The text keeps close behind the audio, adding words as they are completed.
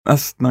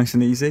That's nice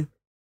and easy.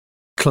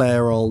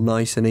 Clairol,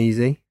 nice and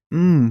easy.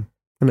 Isn't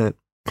it?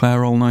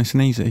 Clairol, nice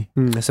and easy.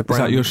 It's a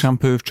brand. Is that your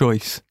shampoo of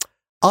choice?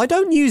 I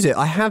don't use it.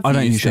 I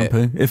don't use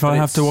shampoo. If I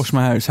have to wash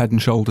my hair, it's Head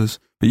and Shoulders.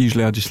 But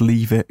usually I just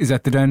leave it. Is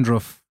that the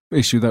dandruff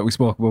issue that we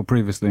spoke about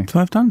previously? Do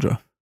I have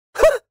dandruff?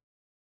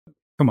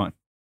 Come on.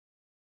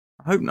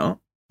 I hope not.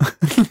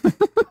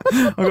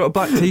 I've got a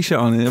black t-shirt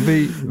on it. It'll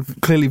be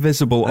clearly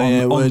visible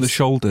on the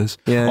shoulders,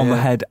 on the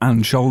head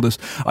and shoulders.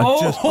 I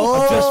just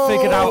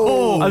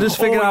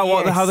figured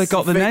out how they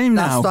got the name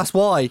now. That's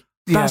why.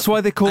 That's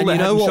why they call it. You know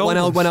Head and what?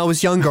 Shoulders. When I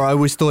was younger, I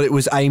always thought it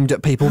was aimed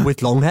at people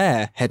with long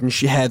hair,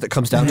 hair that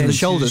comes down to the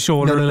shoulders.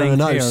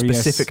 No,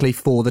 specifically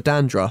for the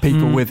dandruff.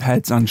 People with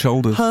heads and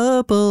shoulders.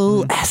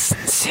 Herbal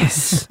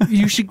essences.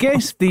 You should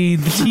get the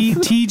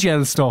tea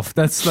gel stuff.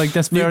 That's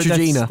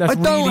Neutrogena. That's I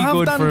don't really have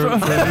good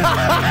dandruff.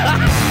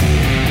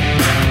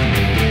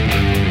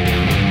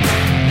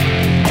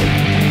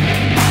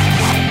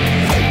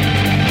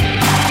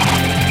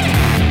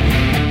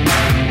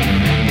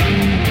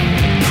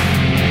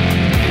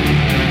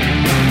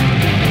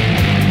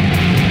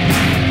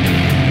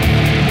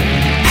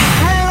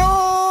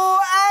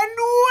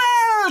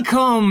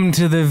 Welcome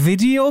to the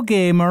Video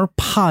Gamer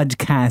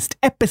Podcast,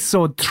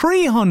 episode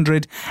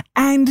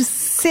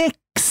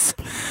 306.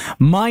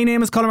 My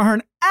name is Colin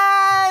Mahern,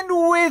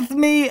 and with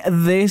me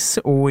this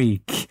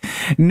week,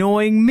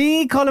 knowing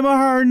me, Colin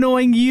Mahern,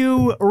 knowing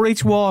you,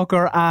 Rich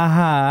Walker,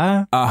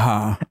 and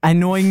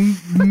knowing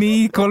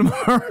me, Colin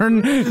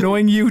Mahern,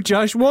 knowing you,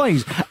 Josh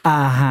White,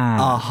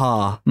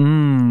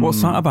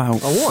 What's that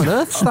about? What on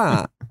earth's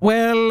that?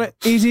 Well, it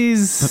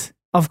is,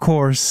 of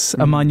course,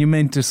 a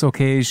monumentous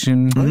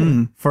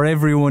occasion for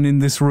everyone in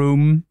this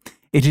room.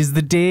 It is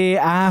the day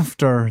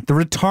after the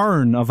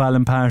return of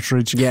Alan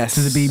Partridge to the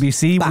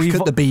BBC. Back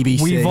at the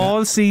BBC. We've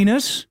all seen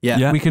it.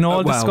 Yeah. We can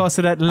all discuss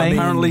it at length.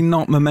 Apparently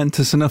not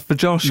momentous enough for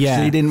Josh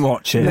because he didn't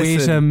watch it.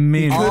 Wait a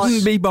minute.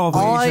 Couldn't be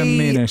bothered. Wait a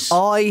minute.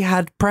 I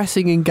had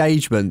pressing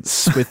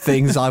engagements with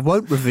things I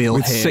won't reveal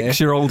with here.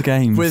 6-year-old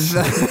games.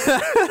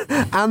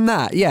 And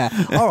that, yeah.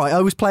 All right,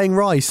 I was playing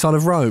Rise, Son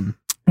of Rome.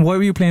 Why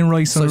were you playing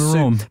Rise Son of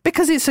Rome?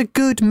 Because it's a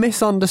good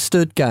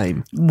misunderstood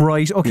game.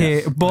 Right,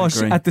 okay,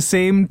 but at the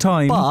same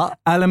time,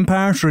 Alan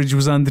Partridge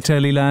was on the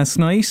telly last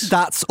night.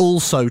 That's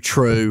also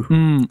true.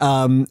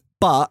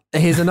 But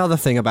here's another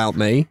thing about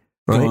me.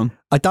 Right? Go on.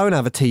 I don't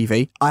have a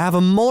TV. I have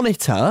a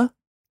monitor,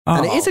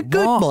 and it is a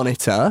good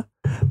monitor.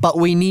 But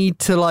we need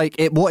to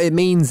what it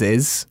means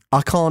is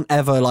I can't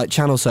ever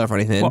channel surf or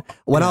anything.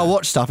 When I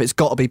watch stuff, it's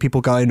got to be people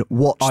going,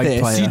 watch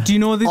this. Do you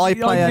know that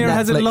iPlayer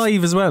has it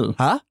live as well?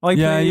 Huh?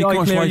 iPlayer, you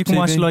can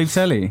watch live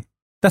telly.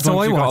 That's how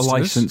I watched it.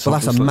 license, well,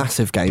 that's a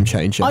massive game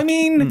changer. I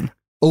mean...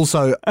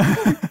 Also,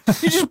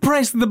 you just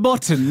press the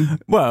button.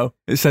 Well,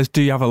 it says,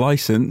 "Do you have a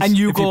license?" And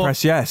you if you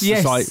press yes,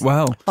 yes. it's like,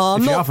 well,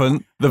 if you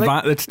haven't, the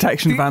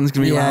detection van's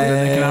going to be around and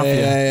they can have you.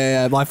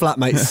 Yeah. My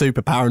flatmate's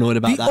super paranoid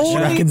about that. She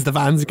reckons the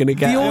van's going to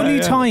get. The only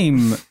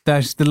time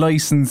that the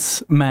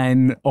license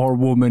man or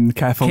woman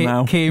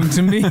came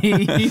to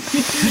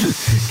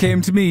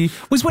me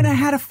was when I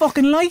had a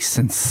fucking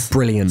license.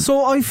 Brilliant.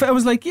 So I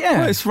was like,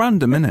 well, it's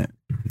random, isn't it?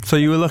 So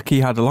you were lucky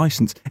you had a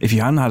license. If you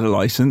hadn't had a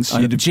license,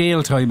 you'd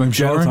jail time, I'm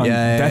sure.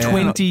 Yeah.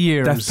 20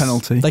 years. Death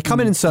penalty. They come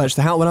in and search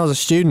the house. When I was a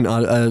student,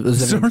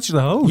 search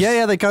the house?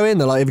 Yeah, they go in.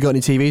 They're like, have you got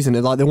any TVs? And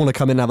they want to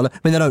come in and have a look. I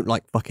mean, they don't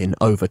fucking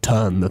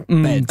overturn the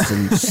beds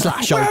and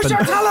slash open. Where's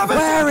your television?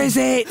 Where is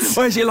it?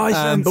 Where's your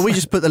license? But we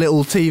just put the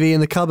little TV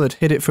in the cupboard,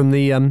 hid it from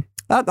the... I'm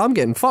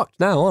getting fucked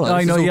now, aren't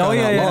I? I know,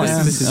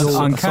 yeah. This is all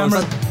on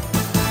camera.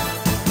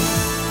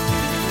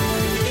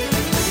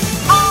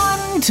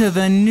 To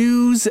the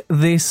news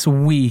this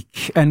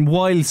week, and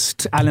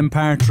whilst Alan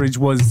Partridge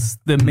was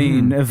the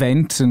main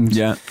event, and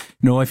I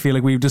feel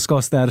like we've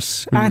discussed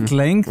that at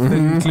length,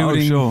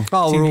 including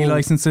TV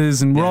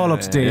licenses, and we're all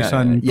up to date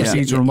on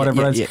procedure and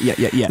whatever else.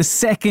 The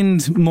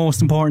second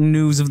most important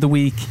news of the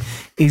week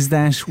is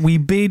that we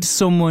bid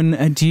someone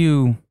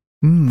adieu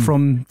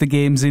from the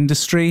games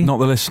industry. Not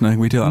the listener,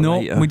 we do that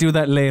later. No, we do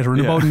that later in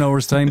about an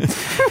hour's time.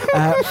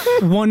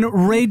 One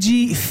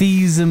Reggie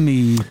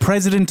Fils-Aimé,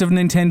 president of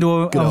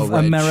Nintendo of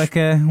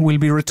America, will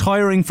be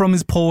retiring from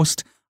his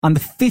post on the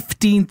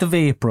 15th of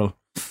April,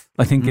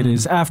 I think it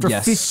is, after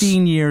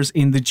 15 years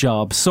in the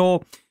job.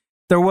 So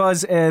there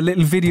was a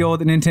little video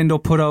that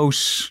Nintendo put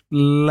out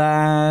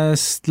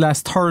last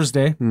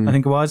Thursday, I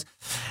think it was.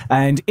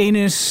 And in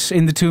it,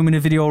 in the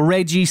 2-minute video,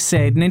 Reggie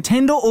said,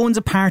 "Nintendo owns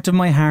a part of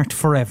my heart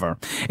forever.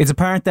 It's a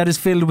part that is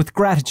filled with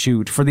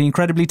gratitude for the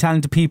incredibly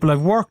talented people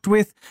I've worked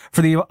with,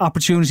 for the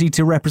opportunity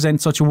to represent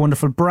such a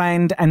wonderful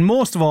brand, and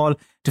most of all,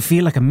 to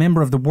feel like a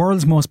member of the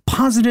world's most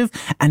positive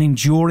and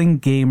enduring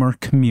gamer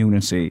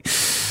community."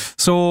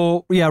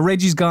 So,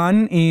 Reggie's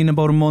gone in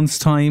about a month's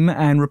time,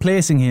 and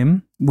replacing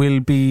him will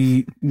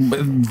be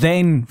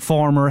then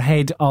former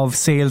head of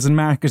sales and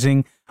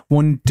marketing,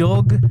 one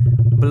Doug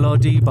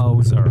Bloody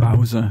Bowser.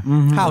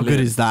 How good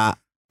is that?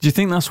 Do you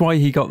think that's why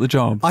he got the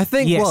job? I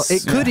think,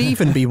 it could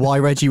even be why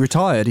Reggie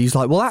retired. He's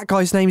like, well, that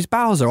guy's name's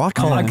Bowser. I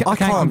can't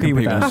compete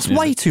with that. That's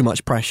way too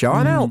much pressure.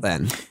 I'm out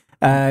then.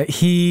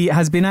 He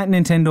has been at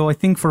Nintendo, I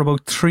think, for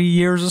about 3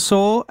 years or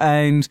so,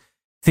 and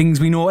things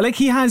we know, like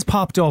he has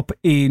popped up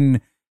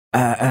in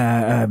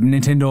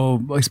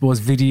Nintendo, I suppose,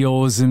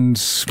 videos and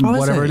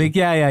whatever. Like,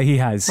 yeah, he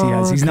has.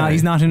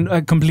 He's not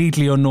a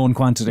completely unknown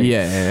quantity.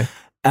 Yeah.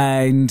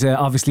 And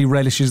obviously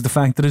relishes the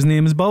fact that his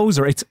name is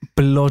Bowser. It's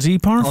bloody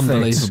perfect.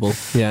 Unbelievable.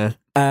 Yeah.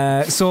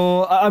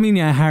 So I mean,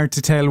 hard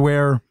to tell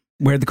where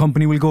the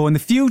company will go in the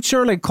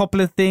future. Like a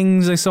couple of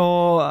things I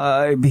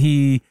saw.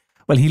 He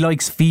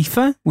likes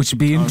FIFA, which would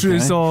be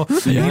interesting. So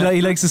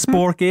he likes the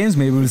sport games.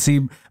 Maybe we'll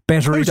see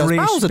better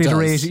iterations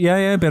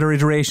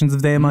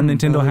of them on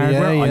Nintendo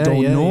hardware. I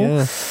don't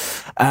know.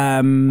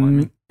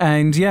 Yeah.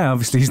 And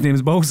obviously his name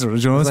is Bowser.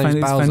 You know, it's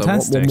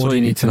fantastic. What more do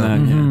you need to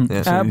know?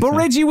 Mm-hmm. But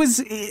Reggie was,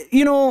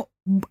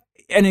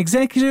 an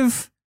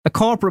executive, a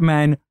corporate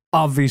man,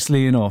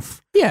 obviously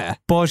enough. Yeah.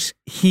 But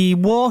he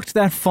walked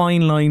that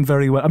fine line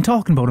very well. I'm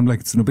talking about him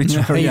like it's an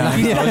obituary.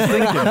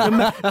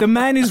 The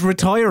man is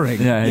retiring.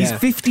 He's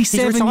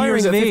 57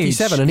 years of age.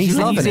 57 and he's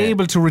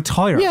able to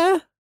retire. Yeah.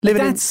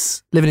 Living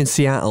in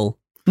Seattle.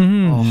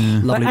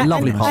 Mm-hmm.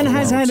 Lovely part and of the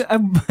has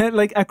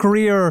had a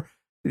career.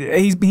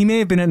 He may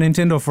have been at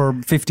Nintendo for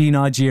 15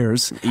 odd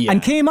years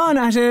and came on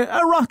at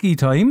a rocky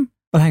time.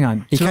 Well, hang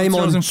on. He came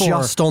on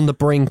just on the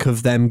brink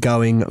of them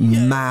going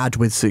mad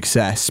with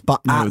success, but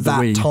at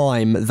that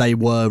time they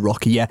were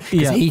rocky.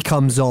 Because he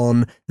comes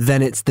on,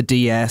 then it's the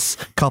DS.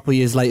 A couple of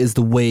years later, is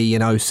the Wii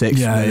in 06.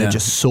 They're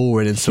just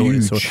soaring and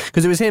soaring.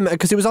 Because it was him.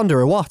 Because it was under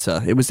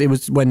Iwata. It was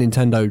when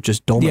Nintendo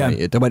just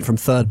dominated. They went from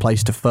third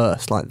place to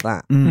first like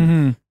that.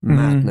 Mm-hmm.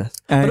 Madness.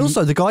 But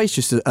also, the guy's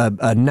just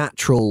a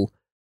natural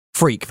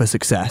freak for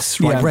success.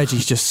 Right?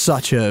 Reggie's just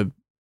such a.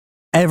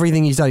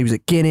 Everything he's done, he was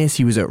at Guinness,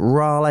 he was at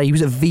Raleigh, he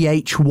was at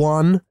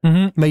VH1,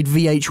 made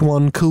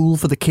VH1 cool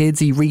for the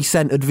kids, he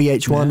recentered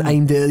VH1,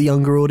 aimed it at the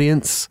younger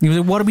audience. He was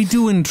like, what are we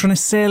doing? Trying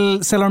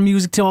to sell our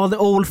music to all the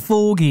old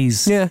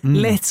fogies. Yeah.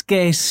 Let's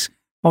get,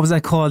 what was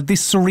that called?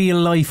 This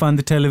Surreal Life on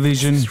the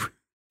television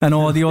and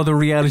all the other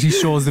reality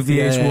shows the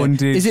VH1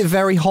 did. Is it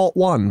Very Hot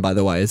One, by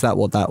the way? Is that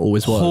what that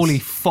always was? Holy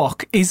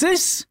fuck. Is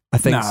it? I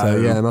think so,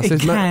 yeah.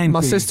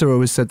 My sister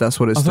always said that's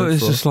what it stood for. I thought it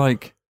was just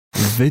like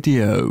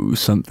video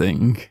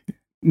something.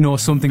 No,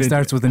 something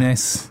starts with an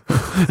S.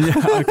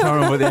 I can't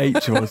remember what the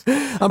H was.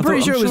 I'm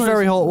pretty sure it was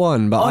Very Hot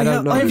One, but I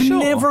don't know. I've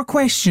never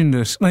questioned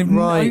it. I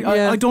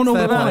don't know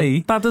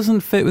why. That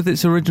doesn't fit with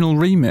its original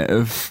remit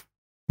of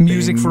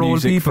music for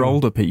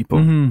older people.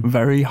 Mm-hmm.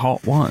 Very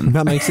Hot One.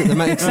 That makes it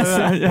makes it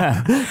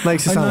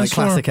sound like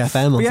Classic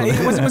FM or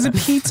something. Was it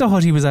Pizza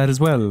Hut he was at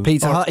as well?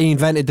 Pizza Hut. He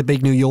invented the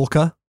Big New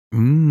Yorker.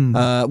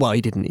 Well,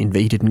 he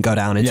didn't go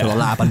down into a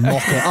lab and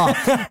mock it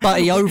up, but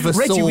he oversaw.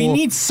 Reggie, we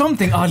need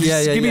something.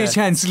 Give me a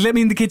chance. Let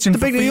me in the kitchen. The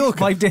Big New Yorker.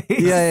 5 days.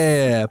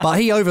 Yeah. But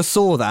he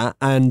oversaw that,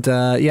 and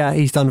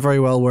he's done very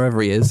well wherever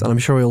he is, and I'm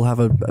sure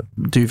he'll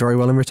do very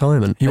well in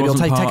retirement. He'll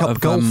take up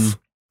golf.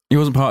 He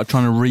wasn't part of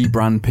trying to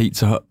rebrand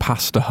Pizza Hut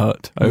Pasta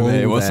Hut over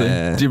here, was he?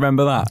 Do you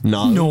remember that?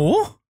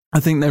 No. I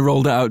think they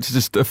rolled it out to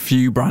just a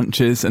few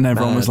branches, and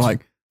everyone was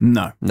like.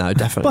 No,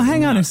 definitely. But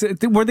hang on,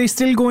 were they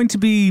still going to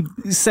be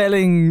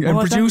selling and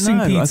producing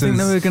pizzas? I think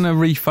they were going to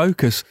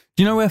refocus.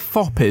 Do you know where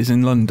FOP is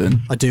in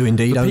London? I do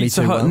indeed. The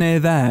Pizza Hut near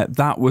there,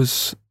 that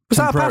was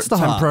that a Pasta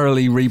Hut?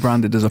 Temporarily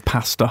rebranded as a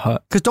Pasta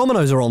Hut. Because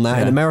Domino's are on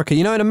that in America.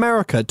 You know, in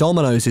America,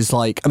 Domino's is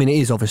like, I mean, it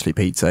is obviously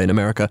pizza in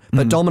America,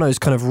 but Domino's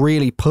kind of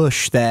really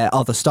push their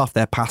other stuff,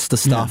 their pasta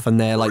stuff, and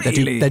they're like, they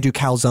do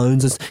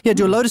calzones.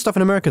 Do a load of stuff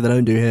in America they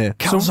don't do here.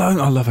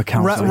 Calzone, I love a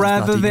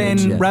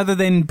calzone. Rather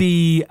than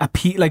be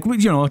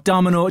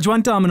Domino, do you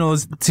want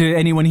Domino's to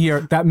anyone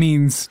here? That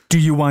means, do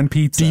you want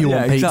pizza? Do you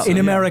want pizza? In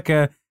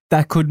America,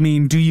 that could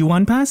mean, do you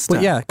want pasta?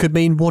 But it could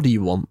mean, what do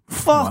you want?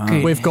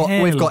 Fucking We've got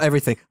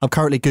everything. I'm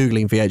currently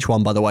Googling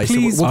VH1, by the way.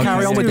 Please, so we'll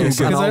carry on with this.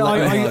 Because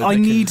I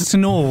need to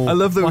know. I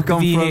love that we've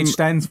gone VH from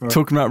stands for.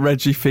 Talking about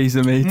Reggie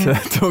Fils-Aimé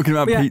to talking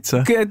about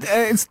pizza.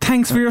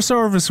 Thanks for your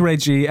service,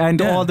 Reggie,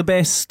 and all the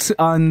best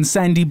on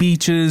sandy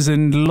beaches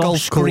and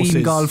lush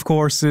green golf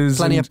courses.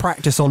 Plenty of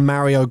practice on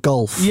Mario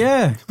Golf.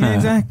 Yeah,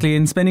 exactly.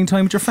 And spending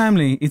time with your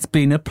family. It's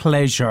been a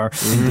pleasure.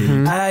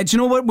 Mm-hmm. Do you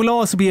know what will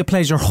also be a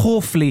pleasure?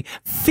 Hopefully,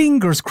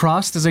 fingers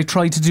crossed, as I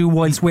try to do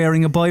whilst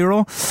wearing a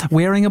biro.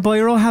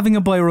 Having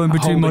a biro in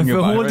between my feet.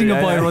 Holding a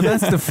biro,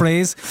 that's the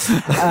phrase.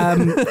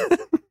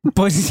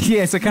 But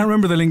yes, I can't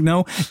remember the link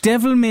now.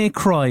 Devil May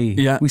Cry.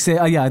 Yeah. We say,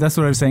 that's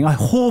what I was saying. I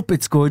hope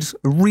it's good.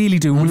 I really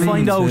do. We'll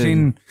find out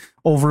in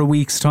over a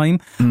week's time.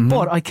 Mm-hmm.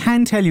 But I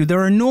can tell you,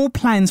 there are no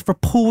plans for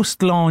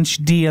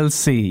post-launch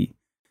DLC.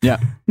 Yeah.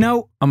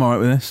 Now, I'm alright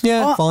with this.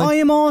 Yeah, fine. I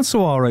am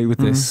also alright with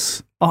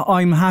this.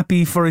 I'm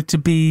happy for it to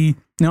be,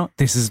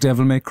 this is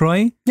Devil May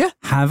Cry. Yeah.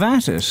 Have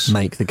at it.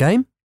 Make the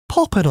game.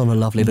 Pop it on a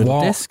lovely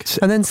little disc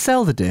and then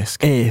sell the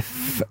disc.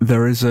 If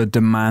there is a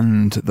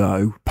demand,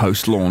 though,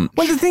 post-launch.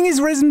 Well, the thing is,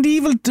 Resident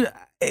Evil 2,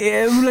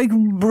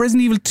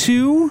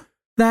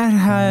 that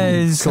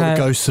has... got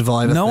the Ghost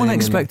Survivor No one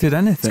expected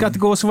anything. It's got the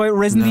Ghost Survivor.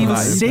 Resident Evil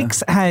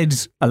 6 had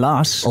a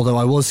lot. Although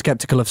I was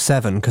sceptical of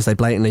 7 because they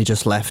blatantly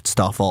just left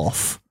stuff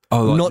off.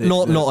 not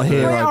a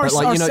hero, but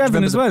like, you know,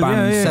 Seven as well.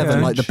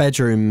 Seven, like the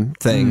bedroom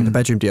thing, the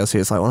bedroom DLC.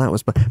 It's like, well, that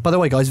was. By the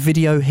way, guys,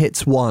 Video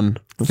Hits 1.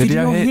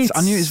 Video hits.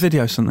 I knew it was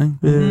video something.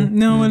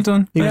 No, well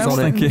done. He was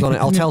on it.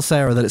 I'll tell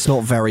Sarah that it's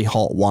not very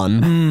hot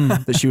one.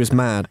 That she was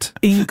mad.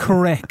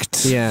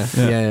 Incorrect. Yeah.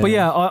 But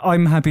yeah,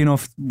 I'm happy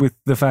enough with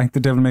the fact that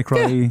Devil May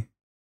Cry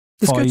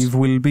 5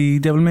 will be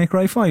Devil May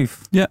Cry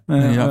 5. Yeah. You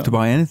don't have to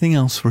buy anything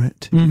else for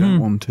it if you don't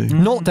want to.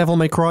 Not Devil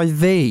May Cry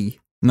V.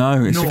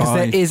 No, it's 5. Because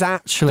there is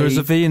actually... There's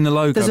a V in the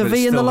logo. There's a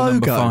V in the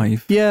logo.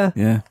 5.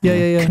 Yeah.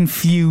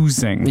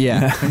 Confusing.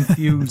 Yeah.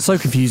 So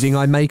confusing,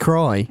 I may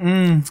cry.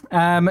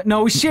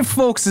 No, we shift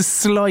focuses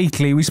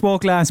slightly. We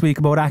spoke last week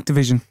about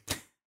Activision.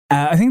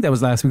 I think that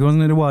was last week,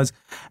 wasn't it? It was.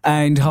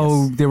 And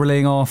how they were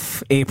laying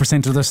off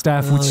 8% of their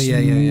staff, which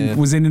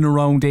was in and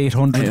around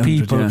 800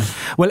 people. Yeah.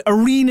 Well,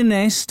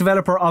 ArenaNet,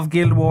 developer of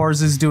Guild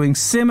Wars, is doing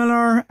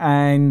similar,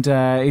 and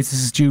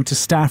it's due to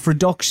staff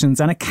reductions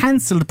and a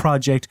cancelled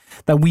project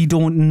that we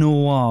don't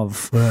know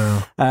of.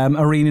 Wow.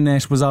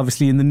 ArenaNet was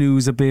obviously in the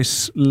news a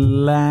bit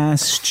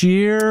last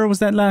year. Was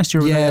that last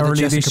year? Yeah,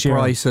 early Jessica this year?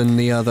 Price and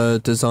the other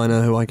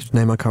designer who I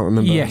can't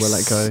remember. Yes. We'll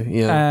let go.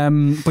 Yeah.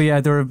 But yeah,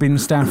 there have been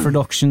staff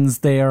reductions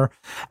there.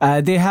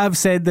 They have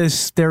said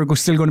that they're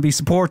still going to be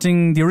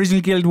supporting the original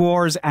Guild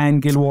Wars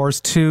and Guild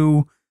Wars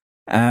 2.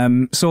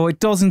 So it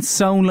doesn't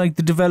sound like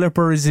the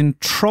developer is in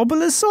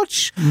trouble as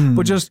such,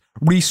 but just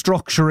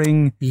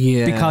restructuring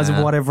because of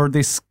whatever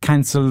this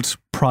cancelled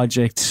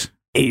project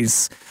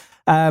is.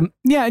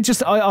 I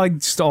just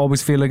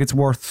always feel like it's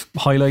worth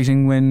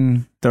highlighting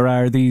when there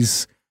are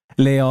these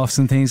layoffs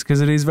and things,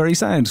 because it is very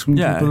sad when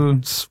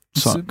people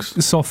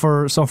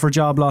suffer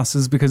job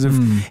losses because of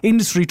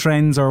industry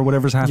trends or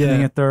whatever's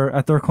happening at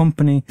their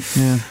company.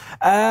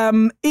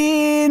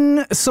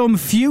 In some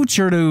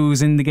future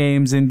news in the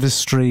games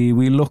industry,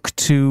 we look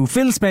to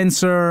Phil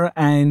Spencer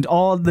and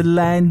all the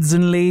lads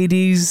and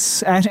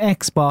ladies at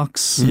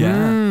Xbox.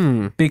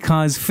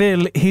 Because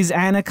Phil, his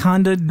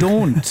anaconda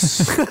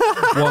don't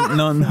want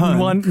none, hun.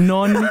 Want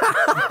none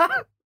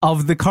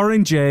of the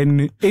current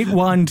gen. It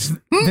wants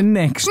the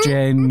next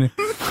gen.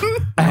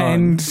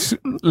 And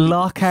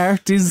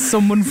Lockhart is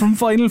someone from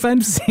Final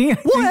Fantasy.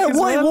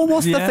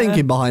 What's the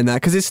thinking behind that?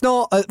 Because it's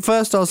not. At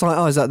first, I was like,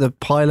 "Oh, is that the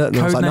pilot?" And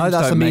I was like, "No,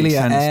 that's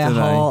Amelia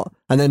Earhart."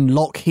 And then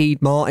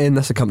Lockheed Martin,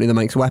 that's a company that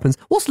makes weapons.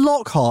 What's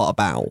Lockhart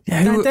about?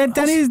 Yeah,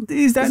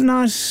 is that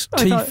not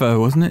Tifa,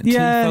 wasn't it?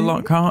 Yeah, Tifa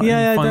Lockhart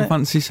in Final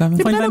Fantasy 7.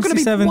 Yeah, Final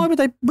Fantasy 7. Why would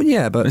they?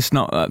 Yeah, but it's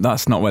not.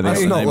 That's not where they.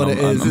 That's not what it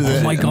is.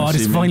 Oh my god,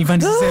 it's Final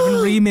Fantasy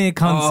 7 remake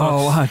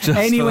console.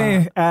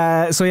 Anyway,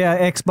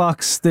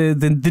 Xbox,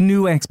 the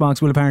new Xbox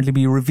will apparently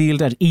be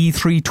revealed at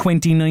E3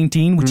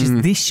 2019, which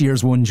is this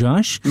year's one,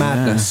 Josh.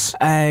 Madness.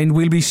 And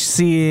we'll be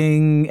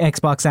seeing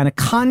Xbox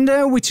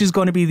Anaconda, which is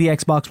going to be the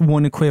Xbox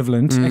One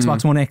equivalent,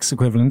 Xbox One X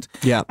equivalent,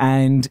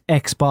 and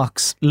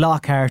Xbox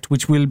Lockhart,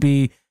 which will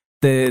be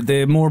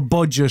the more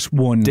budget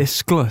one.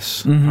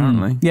 Discless,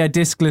 apparently. Yeah,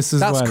 discless as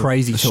well. That's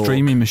crazy. A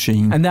streaming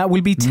machine. And that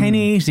will be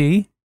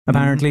 1080.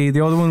 Apparently,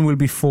 the other one will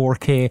be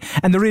 4K.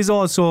 And there is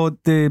also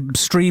the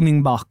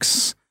streaming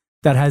box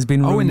that has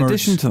been rumored. In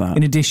addition to that?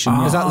 In addition.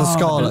 Is that the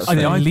Scarlet? I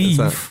believe.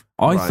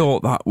 I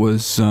thought that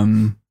was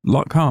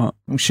Lockhart.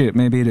 Oh shit,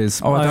 maybe it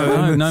is. Oh, I don't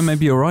know. No,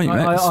 maybe you're right.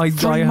 I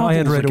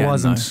had read it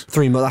wasn't.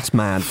 3 months. That's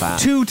mad. That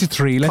 2 to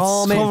 3.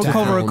 Let's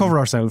cover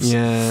ourselves.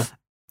 Yeah.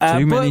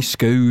 Too many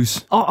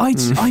scoos. I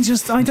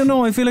don't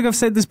know. I feel like I've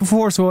said this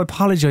before, so I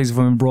apologise if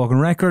I'm a broken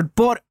record.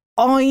 But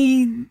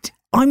I'm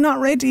not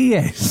ready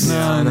yet.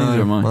 No,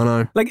 neither am I. I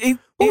know. Like,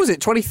 what was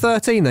it?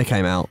 2013 they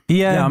came out.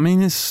 Yeah, I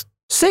mean it's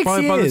 6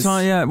 years. By the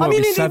time,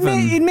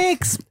 it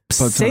makes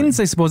sense,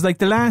 I suppose. Like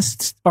the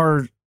last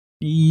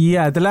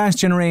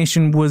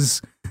generation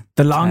was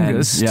the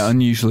longest.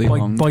 Unusually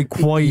long by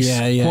quite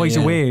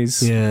a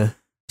ways. Yeah.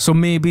 So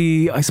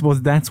maybe, I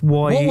suppose that's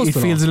why it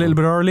feels a little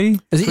bit early.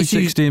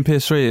 360 and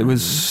PS3, it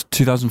was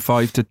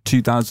 2005 to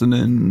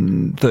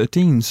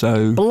 2013,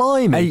 so...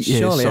 Blimey, 8 years,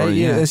 surely. sorry, 8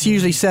 years. It's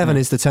usually 7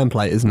 is the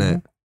template, isn't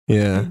it?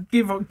 Yeah.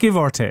 Give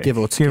or take. Give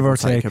or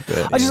take a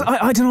bit.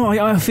 I don't know,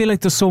 I feel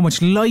like there's so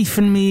much life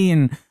in me,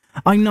 and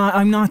I'm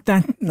not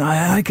that.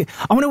 I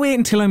want to wait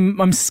until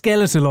I'm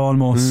skeletal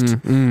almost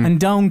and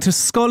down to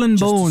skull and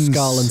bones.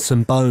 Skull and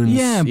some bones.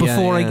 Yeah,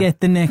 before I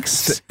get the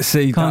next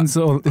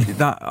console.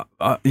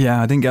 I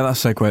didn't get that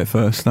segue at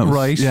first. That was,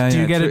 right? Do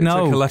you get it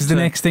now? Because the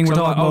next thing we're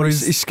talking about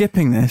is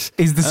skipping this.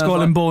 Is the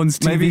Skull and Bones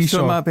TV maybe show?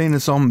 Maybe about being a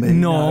zombie.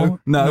 No,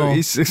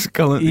 it's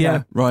Skull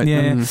and right.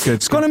 Yeah,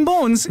 good. Skull and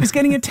Bones is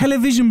getting a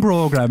television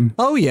program.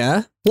 Oh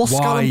yeah. What's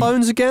Skull and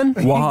Bones again?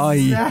 Why?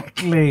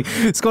 Exactly.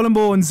 Skull and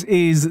Bones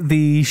is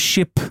the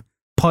ship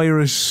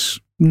pirate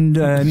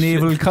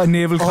naval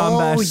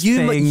combat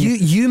thing.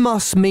 You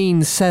must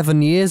mean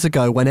 7 years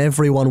ago when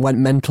everyone went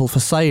mental for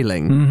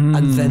sailing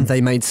and then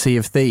they made Sea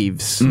of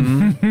Thieves.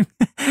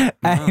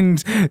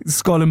 And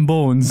Skull and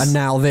Bones. And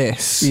now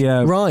this.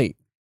 Yeah. Right.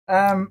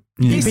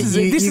 You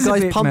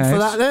guys pumped for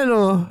that then,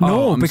 or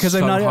no? Because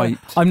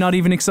I'm not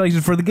even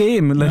excited for the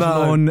game, let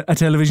alone a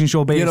television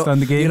show based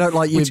on the game. You don't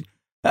like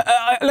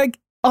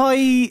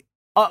I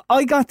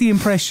I got the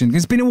impression,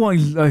 it's been a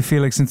while, I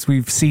feel like, since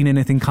we've seen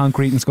anything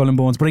concrete in Skull and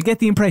Bones, but I get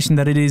the impression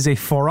that it is a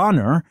For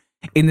Honor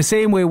in the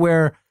same way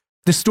where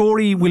the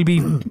story will be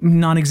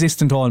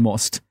non-existent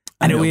almost.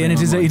 And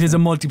it is a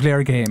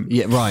multiplayer game.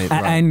 Yeah, right.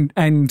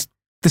 And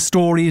the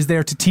story is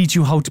there to teach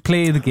you how to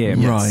play the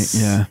game. Yes. Right,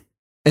 yeah.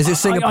 Is it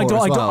Singapore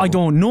as well? I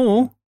don't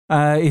know.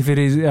 If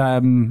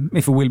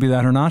it will be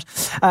that or not.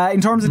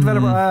 In terms of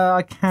developer,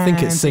 I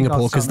think it's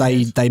Singapore because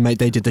they did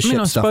the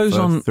ship stuff. I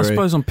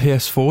suppose on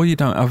PS4 you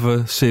don't have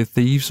a Sea of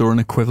Thieves or an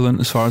equivalent,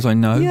 as far as I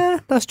know. Yeah,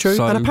 that's true.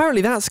 So and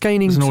apparently that's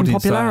gaining some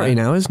popularity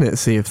now, isn't it?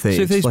 Sea of Thieves.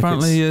 Sea of Thieves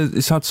apparently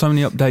it's had so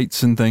many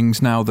updates and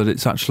things now that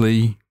it's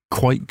actually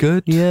quite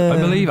good. Yeah, I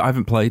believe. I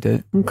haven't played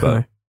it.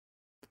 Okay.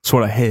 That's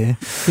what I hear.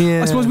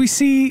 Yeah. I suppose we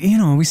see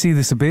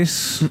this a bit.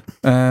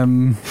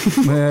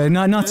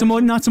 Not so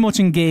much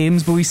in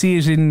games, but we see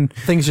it in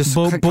things, just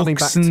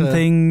books and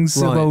things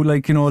about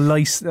it's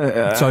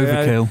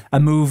overkill. A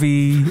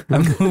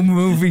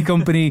movie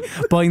company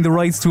buying the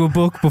rights to a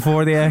book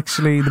before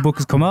the book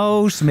has come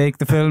out to make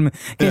the film. In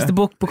case the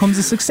book becomes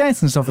a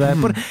success and stuff like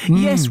that. But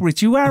yes,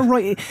 Rich, you are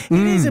right. It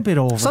is a bit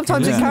over.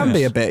 Sometimes it can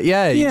be a bit.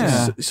 Yeah, you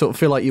just sort of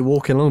feel like you're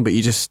walking along, but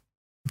you just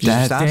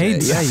dead.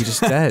 Yeah, you're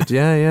just dead.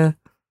 Yeah.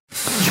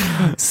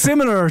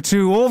 Similar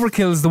to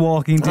Overkill's The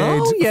Walking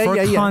Dead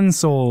for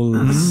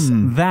consoles.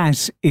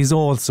 That is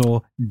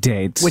also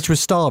dead. Which was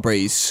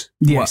Starbreeze.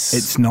 Yes. Well,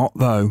 it's not,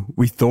 though.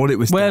 We thought it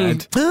was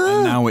dead.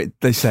 And now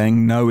they're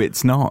saying, no,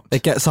 it's not.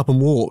 It gets up and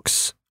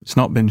walks. It's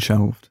not been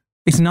shelved.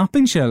 It's not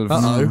been shelved.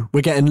 Uh-oh.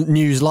 We're getting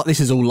news like this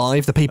is all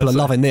live. The people are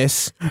loving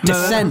this.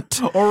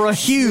 Descent. Or a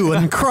hue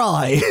and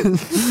cry.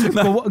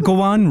 Go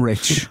on,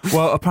 Rich.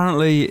 Well,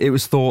 apparently it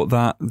was thought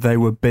that they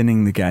were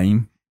binning the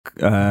game.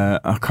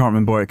 I can't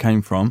remember where it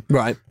came from.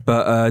 Right.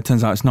 But it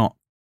turns out it's not.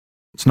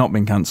 It's not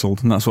been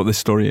cancelled, and that's what this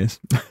story is.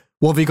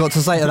 What have you got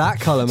to say to that,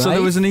 Colour, mate? So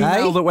there was an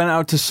email that went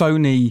out to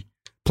Sony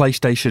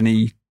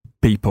PlayStation-y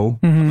people,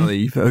 I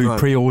believe, who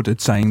pre-ordered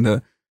saying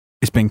that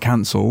it's been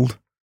cancelled.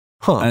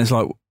 Huh. And it's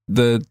like,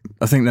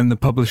 I think then the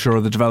publisher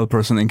or the developer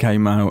or something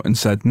came out and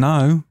said,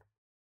 no,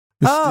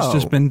 it's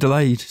just been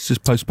delayed. It's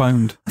just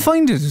postponed. I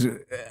find it,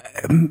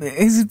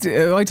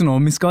 I don't know,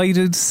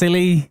 misguided,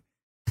 silly?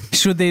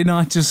 Should they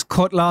not just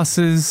cut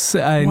losses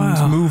and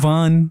move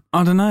on?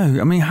 I don't know.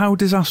 I mean, how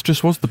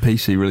disastrous was the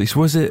PC release?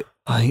 Was it?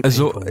 Is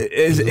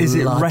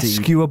it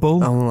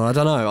rescuable? Oh, I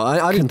don't know.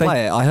 I didn't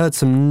play it. I heard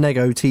some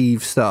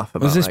negative stuff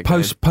about it. Was this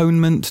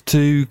postponement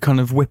to kind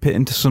of whip it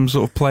into some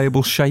sort of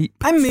playable shape?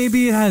 And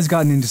maybe it has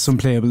gotten into some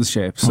playable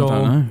shape. So I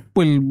don't know.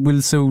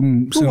 We'll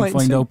soon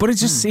find out. But it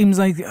just seems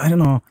like, I don't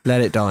know.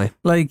 Let it die.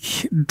 Like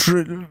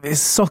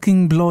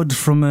sucking blood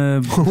from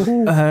a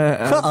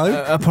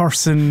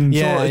person.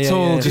 Yeah, it's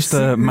all just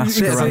a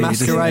masquerade. It's a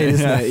masquerade,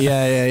 isn't it?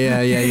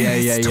 Yeah.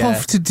 It's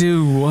tough to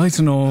do. I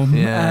don't know.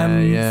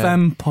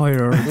 Vampire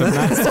the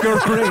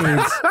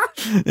Masquerade.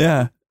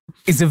 Yeah.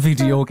 It's a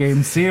video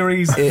game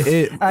series.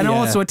 And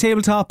also a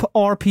tabletop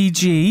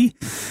RPG.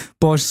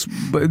 But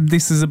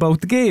this is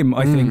about the game,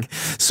 I think.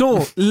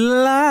 So,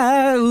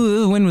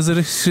 when was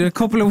it? A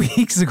couple of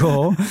weeks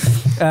ago,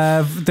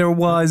 there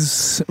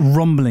was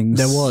rumblings.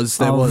 There was.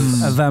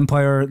 A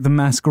Vampire the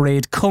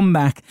Masquerade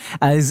comeback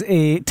as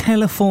a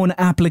telephone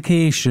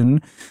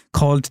application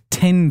called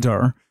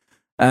Tinder.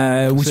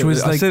 Which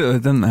was like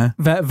didn't they?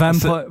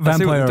 Vampire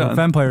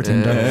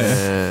Tinder,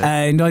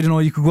 and I don't know.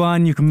 You could go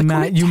on. You can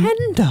match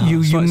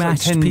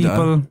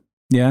people.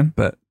 Yeah,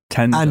 but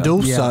Tender, and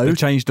also they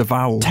changed the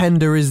vowel.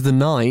 Tender is the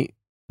night.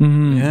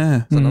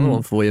 Yeah, that's another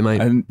one for you,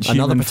 mate. And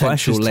another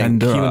potential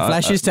link. Human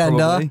flesh is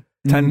tender.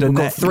 Tender. We've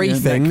got three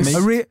things.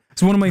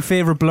 It's one of my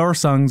favourite Blur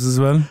songs as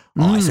well.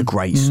 Oh, it's a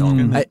great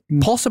song.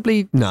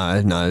 Possibly,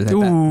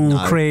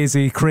 no.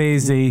 Crazy.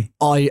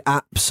 I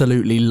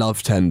absolutely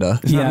love Tender.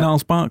 Is that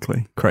Niles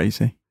Barkley?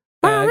 Crazy.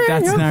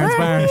 That's Niles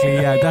Barkley.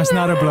 Yeah, that's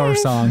not a Blur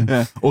song.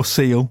 Yeah. Or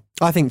Seal.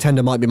 I think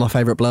Tender might be my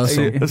favourite Blur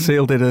song.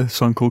 Seal did a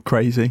song called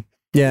Crazy.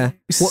 Yeah.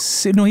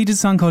 No, he did a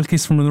song called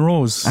Kiss from the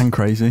Rose. And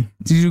Crazy.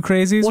 Did you do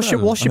Crazy as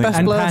well? What's your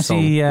best Blur song?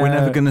 We're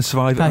never going to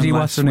survive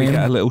unless we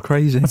get a little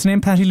crazy. What's her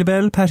name? Patti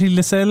LaBelle? Patti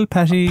LaSalle?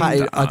 Patty, I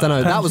don't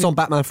know. That was on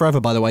Batman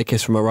Forever, by the way,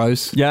 Kiss from a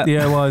Rose. Yeah,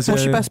 it was.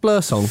 What's your best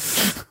Blur song?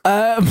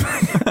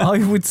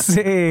 I would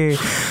say...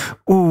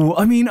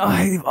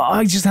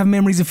 I just have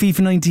memories of FIFA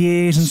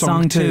 98 and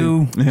Song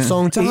 2. Yeah.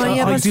 Song 2.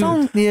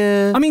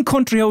 I mean,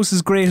 Country House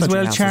is great as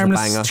well.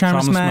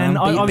 Charmless Man.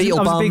 I was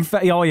a big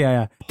fan. Oh,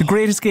 yeah. The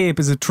Great Escape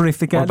is a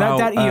terrific...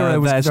 That era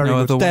was There's very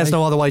no good. There's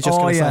no other way, just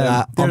going to say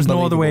that. There's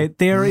no other way.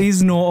 There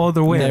is no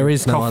other way. There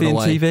is no Coffee other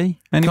way. and TV?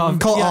 Anyone?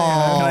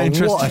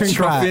 What a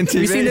track. Have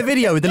you seen the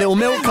video with the little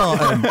milk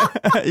carton?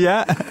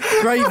 Yeah.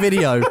 Great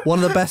video. One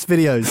of the best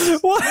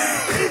videos. What?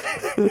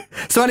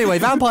 So anyway,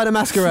 Vampire the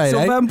Masquerade.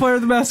 Vampire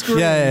the Masquerade.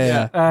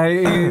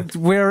 Yeah.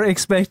 We're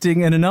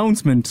expecting an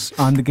announcement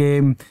on the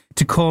game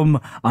to come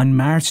on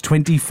March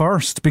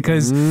 21st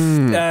because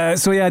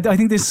I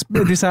think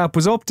this app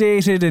was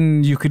updated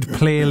and you could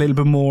play a little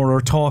bit more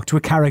or talk to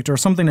a character or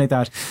something like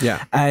that.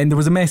 Yeah. And there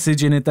was a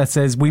message in it that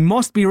says we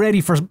must be ready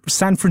for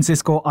San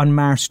Francisco on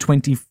March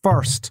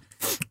 21st.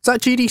 Is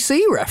that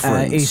GDC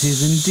reference? It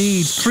is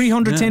indeed.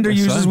 300 Tinder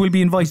users will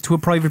be invited to a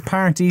private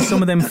party,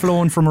 some of them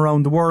flown from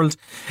around the world.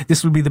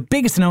 This will be the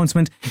biggest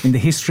announcement in the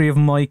history of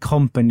my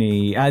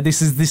company.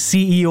 This is the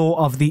CEO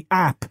of the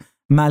app,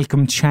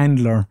 Malcolm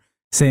Chandler,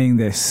 saying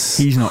this.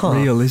 He's not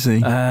real, is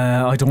he?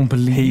 I don't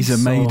believe he's a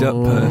made-up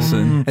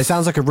person. It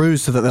sounds like a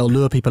ruse so that they'll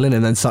lure people in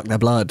and then suck their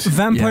blood.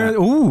 Vampire,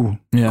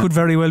 could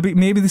very well be.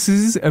 Maybe this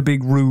is a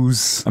big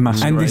ruse. A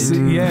masquerade.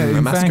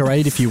 A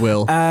masquerade, if you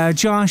will.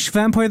 Josh,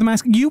 Vampire the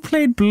Masquerade. You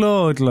played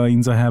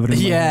Bloodlines, I have it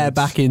in my head.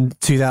 Back in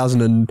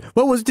 2000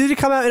 did it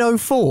come out in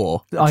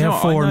 04? I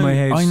have 4 in my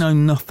head. I know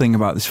nothing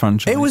about this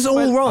franchise. It was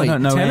all right. I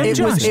don't know.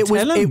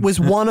 It was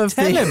one of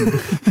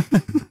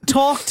the...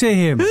 Talk to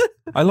him.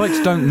 I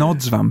liked Don't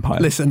Nod's Vampire.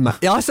 Listen,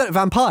 I said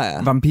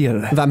Vampire.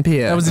 Vampire.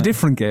 That was a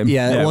different game.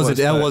 Yeah, it was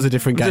a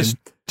different game.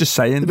 Just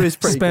saying. But it's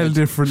pretty spelled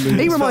differently.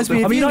 He reminds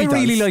me of I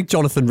really like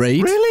Jonathan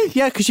Reed. Really?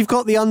 Yeah, because you've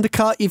got the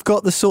undercut, you've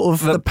got the sort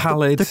of... The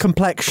pallid. The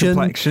complexion.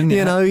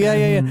 You know,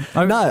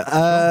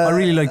 I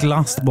really like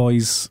Lost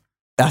Boys.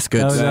 That's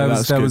good.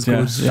 That was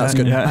good. That's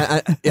good.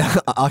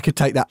 I could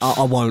take that.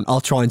 I won't. I'll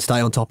try and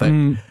stay on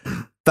topic.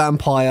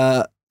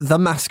 Vampire, The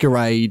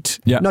Masquerade.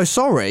 Yeah. No,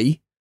 sorry.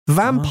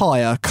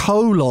 Vampire,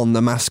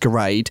 the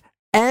Masquerade,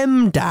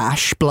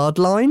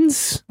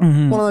 Bloodlines.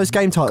 One of those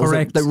game titles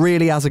that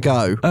really has a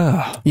go.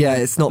 Yeah,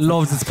 it's not...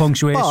 Loves its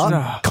punctuation.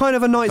 But kind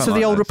of a Knights of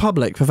the Old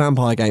Republic for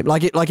vampire game.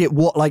 We've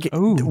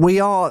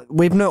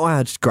not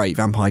had great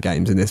vampire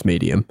games in this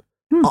medium.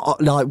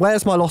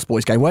 Where's my Lost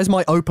Boys game? Where's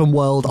my open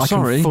world? I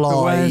can fly.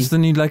 But where's the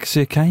new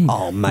Legacy of Kain?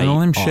 Oh, mate. And all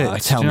them shit.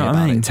 Tell me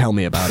about it. Tell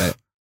me about it.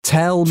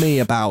 Tell me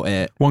about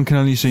it. One can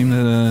only assume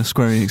that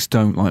Square Enix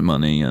don't like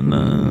money, and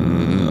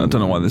I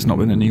don't know why there's not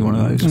been a new one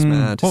of those. It's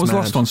mad. What was the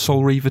last one?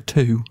 Soul Reaver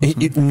 2?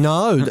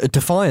 No,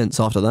 Defiance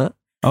after that.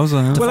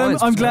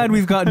 I'm glad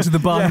we've gotten to the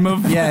bottom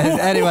of... Yeah,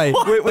 anyway.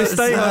 We're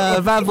staying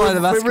on... Vampire the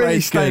Masquerade. We're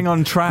really staying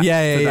on track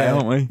today,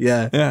 aren't we?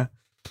 Yeah. No,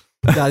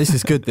 this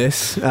is good, this.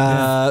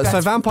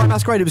 So Vampire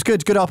Masquerade, it was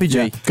good. Good RPG.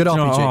 Yeah. Good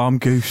RPG. Oh, I'm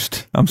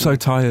goosed. I'm so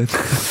tired.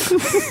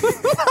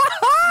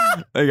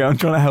 There you go, I'm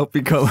trying to help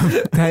you,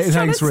 Colin.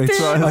 Thanks, Rich.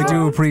 I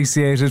do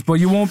appreciate it. But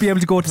you won't be able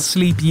to go to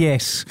sleep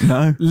yet.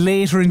 No.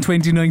 Later in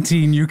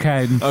 2019, you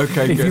can.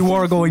 Okay, If you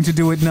were going to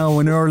do it now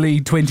in early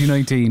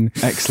 2019.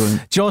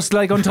 Excellent. Just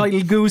like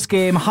Untitled Goose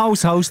Game,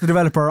 House, the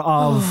developer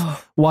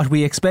of what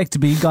we expect to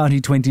be GOTY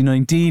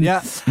 2019,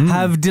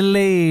 have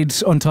delayed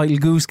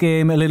Untitled Goose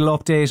Game. A little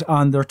update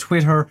on their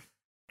Twitter.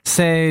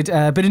 Said,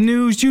 bit of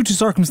news, due to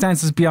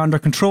circumstances beyond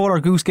our control, our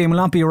Goose Game will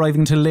not be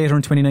arriving until later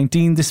in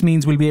 2019. This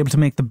means we'll be able to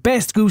make the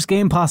best Goose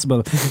Game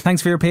possible.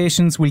 Thanks for your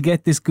patience. We'll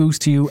get this Goose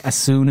to you as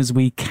soon as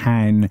we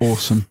can.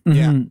 Awesome.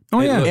 Yeah.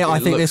 Oh, yeah. I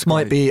think this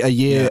might be a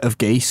year of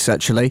geese,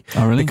 actually.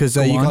 Oh, really? Because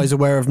you guys are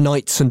aware of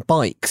Knights and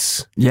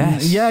Bikes.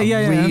 Yes. Yeah.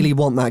 I really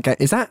want that game.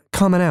 Is that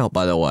coming out,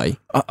 by the way?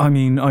 I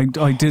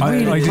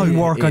didn't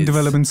work on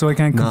development, so I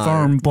can't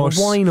confirm. But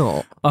why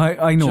not? I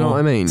know. Do you know what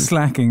I mean?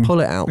 Slacking.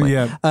 Pull it out, mate.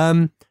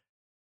 Yeah.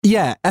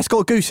 Yeah, it's got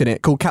a goose in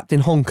it called Captain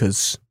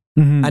Honkers,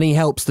 and he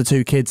helps the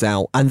two kids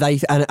out. And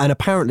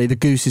apparently the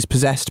goose is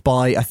possessed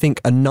by, I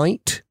think, a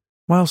knight.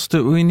 Whilst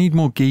we need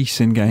more geese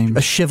in games.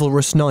 A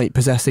chivalrous knight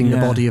possessing the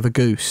body of a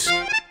goose.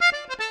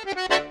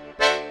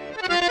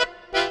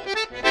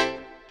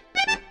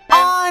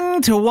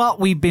 On to what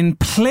we've been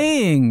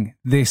playing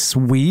this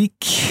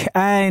week,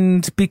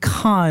 and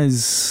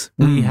because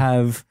we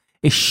have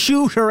a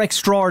shooter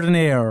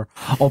extraordinaire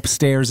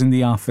upstairs in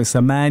the office,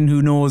 a man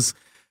who knows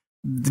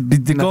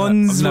the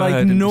guns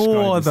like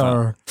no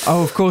other.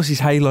 Oh, of course,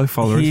 he's Halo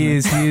follower. He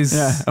is.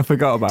 Yeah, I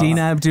forgot about Dean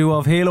that. Abdu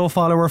of Halo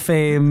follower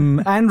fame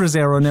and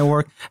Rosero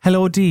Network.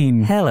 Hello,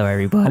 Dean. Hello,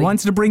 everybody. I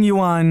wanted to bring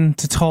you on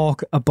to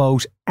talk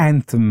about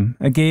Anthem,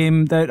 a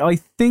game that I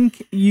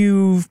think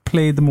you've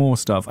played the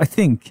most of. I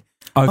think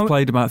I've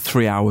played about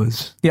 3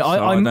 hours. Yeah,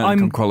 so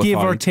I'm give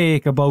or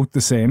take about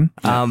the same.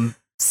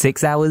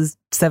 6 hours,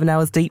 7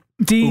 hours deep.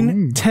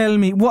 Dean, tell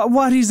me,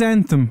 what is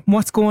Anthem?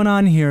 What's going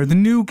on here? The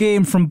new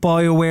game from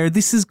BioWare,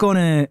 this is going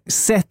to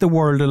set the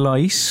world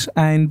alight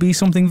and be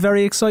something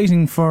very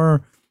exciting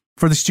for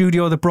the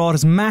studio that brought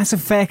us Mass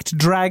Effect,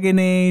 Dragon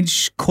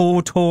Age,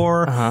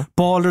 KOTOR,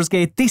 Baldur's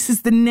Gate. This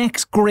is the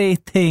next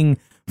great thing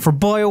for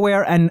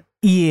BioWare and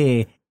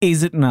EA,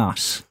 is it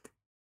not?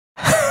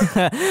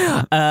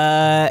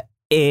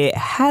 It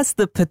has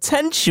the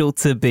potential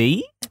to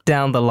be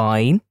down the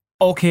line.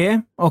 Okay.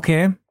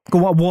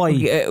 Go on, why?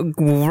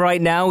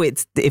 Right now,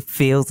 it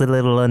feels a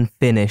little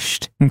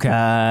unfinished.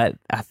 Okay.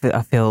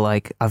 I feel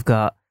like I've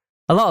got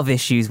a lot of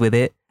issues with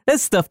it.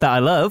 There's stuff that I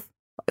love.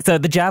 So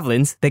the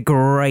javelins, they're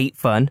great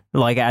fun.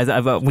 Like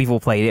we've all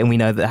played it, and we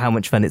know how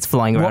much fun it's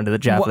flying around with the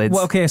javelins.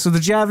 Okay, so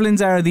the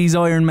javelins are these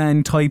Iron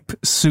Man type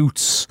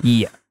suits.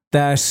 Yeah.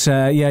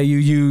 That you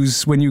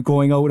use when you're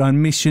going out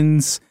on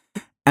missions.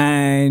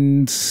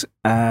 And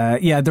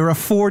there are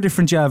 4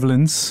 different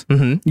javelins.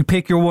 You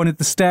pick your one at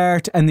the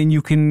start, and then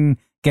you can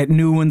get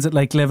new ones at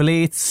like level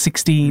 8,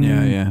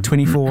 16,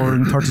 24,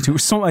 and 32.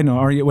 I know.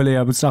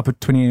 I would stop at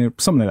 28,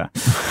 something like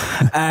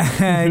that.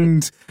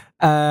 And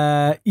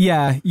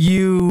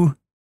you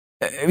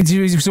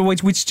So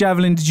which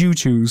javelin did you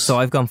choose? So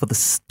I've gone for the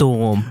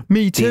Storm.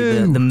 Me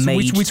too. The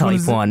mage which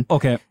type one.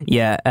 Okay.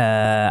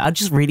 Yeah. I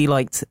just really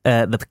liked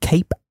the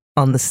cape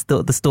on the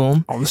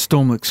Storm. Oh, the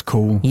Storm looks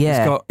cool.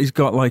 Yeah. He's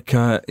got like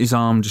his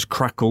arm just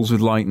crackles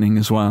with lightning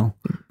as well.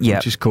 Yeah.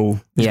 Which is cool.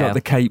 He's got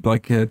the cape,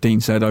 like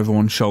Dean said, over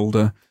one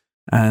shoulder.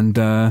 And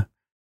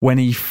when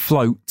he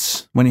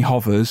floats, when he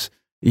hovers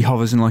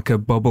in like a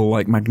bubble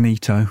like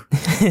Magneto.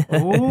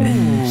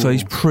 So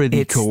he's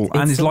pretty cool.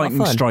 And his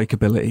lightning strike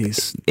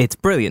abilities. It's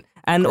brilliant.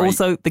 And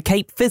also the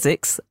cape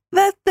physics,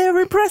 they're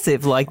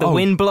impressive. Like the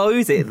wind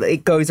blows,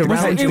 it goes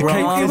around.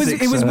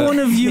 It was one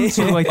of you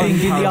two, I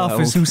think, in the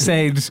office who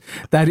said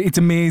that it's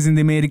amazing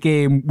they made a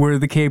game where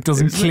the cape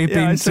doesn't clip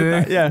into...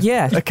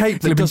 A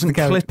cape that doesn't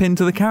clip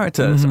into the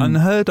character. It's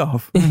unheard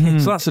of.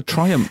 So that's a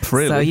triumph,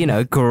 really.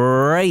 So,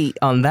 great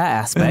on that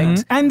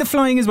aspect. And the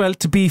flying as well,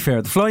 to be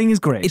fair. The flying is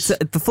great.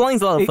 The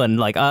flying's a lot of fun.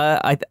 Like,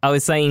 I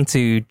was saying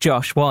to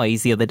Josh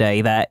Wise the other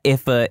day that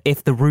if the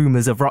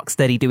rumours of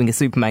Rocksteady doing a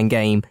Superman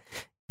game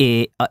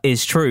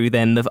is true,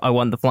 then I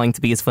want the flying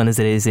to be as fun as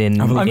it is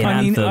in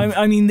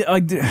Anthem.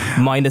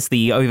 Minus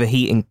the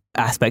overheating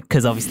aspect,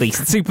 because obviously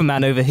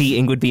Superman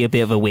overheating would be a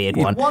bit of a weird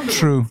one.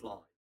 True.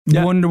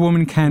 Yeah. Wonder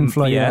Woman can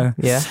fly, yeah.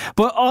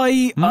 But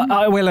I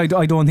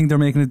don't think they're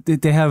making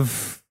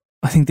it.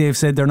 I think they've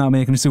said they're not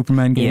making a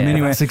Superman game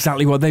anyway. That's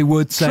exactly what they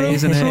would say,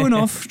 isn't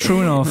it?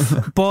 True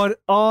enough. But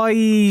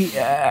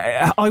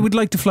I would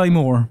like to fly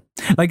more.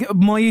 Like,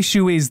 my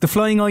issue is the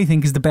flying, I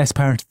think, is the best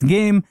part of the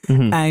game,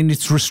 and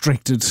it's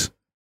restricted.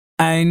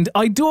 And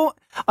I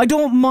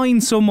don't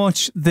mind so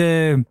much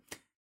the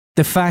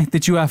fact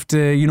that you have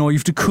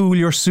to cool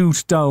your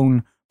suit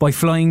down by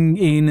flying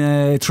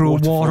in through a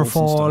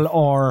waterfall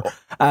or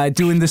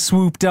doing the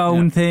swoop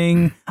down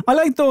thing. I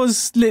like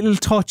those little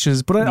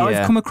touches, but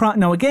I've come across...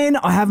 Now, again,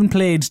 I haven't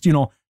played,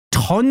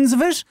 tons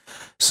of it,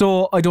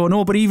 so I don't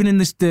know. But even in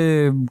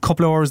the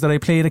couple of hours that I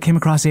played, I came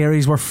across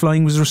areas where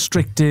flying was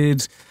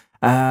restricted,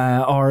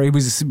 or it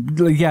was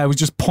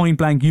just point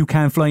blank, you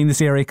can't fly in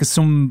this area because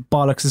some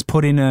bollocks has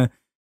put in a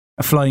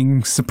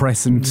flying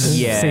suppressant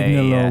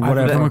signal or whatever.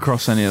 I haven't come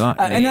across any of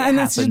that. And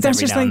that's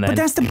just like, but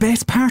that's the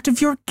best part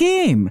of your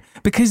game,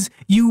 because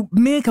you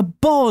make a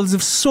balls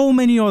of so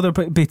many other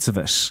bits of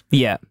it.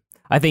 Yeah.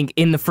 I think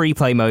in the free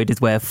play mode is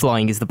where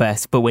flying is the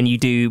best, but when you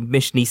do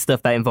missiony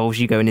stuff that involves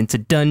you going into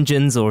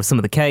dungeons or some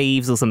of the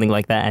caves or something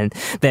like that, and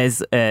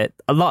there's a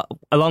lot,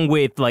 along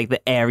with like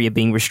the area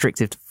being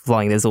restricted to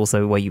flying, there's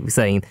also what you were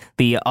saying,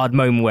 the odd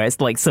moment where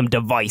it's like some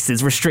device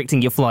is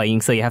restricting your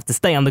flying, so you have to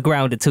stay on the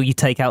ground until you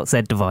take out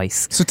said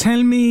device. So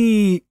tell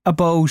me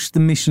about the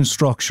mission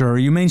structure.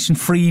 You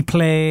mentioned free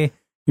play,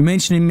 you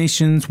mentioned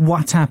missions,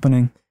 what's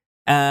happening?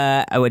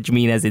 What do you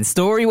mean, as in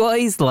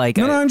story-wise? Like,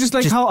 no, I'm just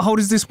like, how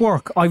does this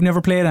work? I've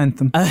never played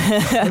Anthem.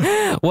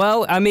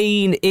 Well, I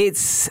mean,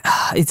 it's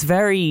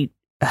very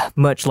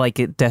much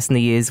like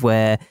Destiny is,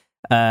 where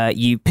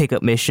you pick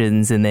up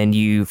missions and then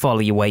you follow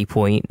your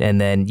waypoint and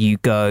then you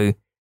go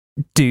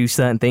do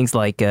certain things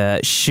like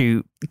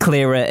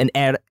clear an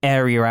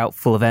area out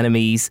full of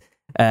enemies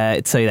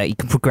so that you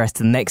can progress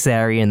to the next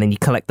area, and then you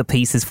collect the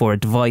pieces for a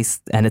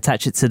device and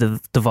attach it to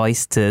the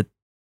device to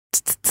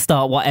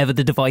start whatever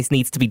the device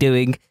needs to be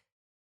doing,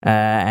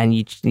 and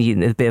you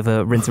a bit of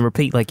a rinse and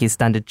repeat, like your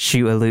standard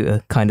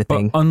shooter-looter kind of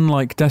thing. But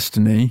unlike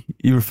Destiny,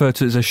 you refer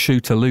to it as a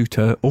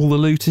shooter-looter. All the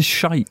loot is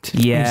shite.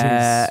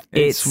 Yeah,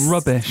 it's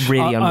rubbish.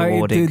 Really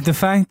unrewarding. The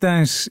fact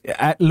that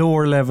at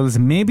lower levels,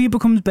 maybe it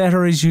becomes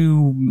better as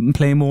you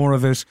play more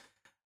of it,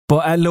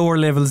 but at lower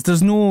levels,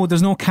 there's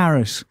no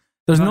carrot.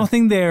 There's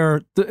nothing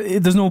there.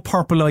 There's no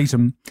purple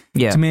item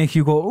to make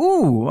you go,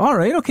 ooh, all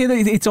right, okay.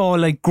 It's all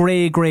like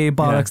grey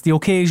bollocks, the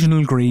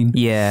occasional green.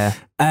 Yeah.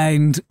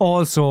 And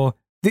also,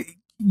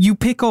 you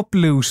pick up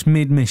loot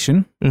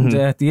mid-mission.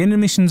 At the end of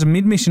missions,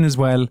 mid-mission as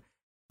well,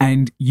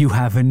 and you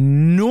have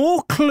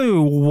no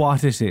clue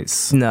what it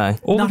is. No.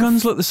 All the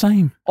guns look the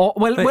same. All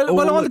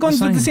the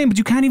guns look the same, but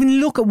you can't even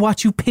look at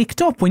what you picked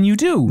up when you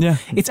do. Yeah.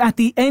 It's at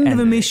the end of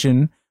a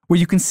mission where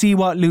you can see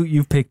what loot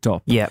you've picked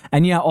up. Yeah.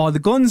 And all the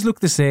guns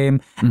look the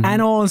same,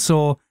 and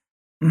also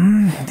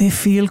they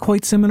feel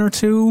quite similar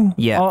too.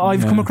 Yeah.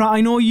 I've come across.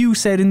 I know you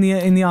said in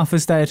the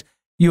office that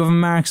you have a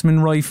marksman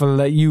rifle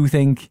that you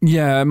think.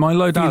 Yeah, my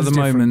loadout at the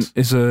moment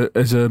is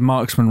a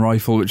marksman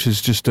rifle, which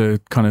is just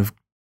a kind of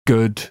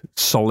good,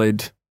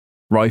 solid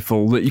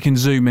rifle that you can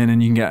zoom in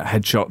and you can get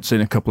headshots in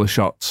a couple of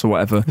shots or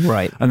whatever.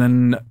 Right. And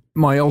then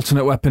my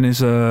alternate weapon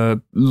is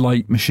a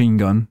light machine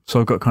gun, so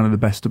I've got kind of the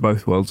best of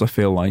both worlds, I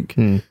feel like,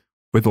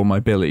 with all my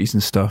abilities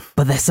and stuff.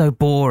 But they're so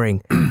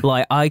boring.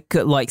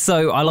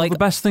 The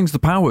best thing's the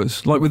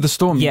powers. Like with the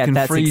Storm, you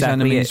can freeze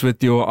enemies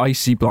with your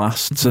icy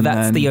blasts. And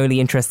that's the only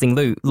interesting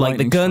loot. Like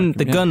the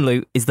gun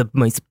loot is the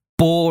most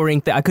boring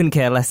thing. I couldn't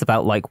care less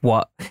about like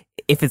what.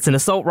 If it's an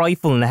assault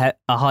rifle and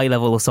a high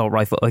level assault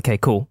rifle, okay,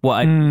 cool.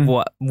 What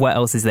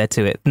else is there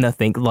to it?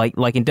 Nothing.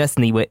 Like in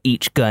Destiny, where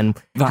each gun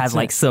has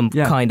like some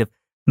kind of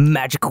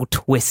magical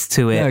twist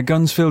to it. Yeah,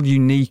 guns feel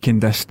unique in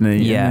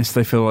Destiny. Yeah. Unless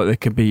they feel like they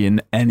could be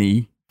in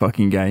any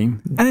fucking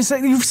game. And it's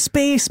like you've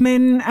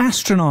spacemen,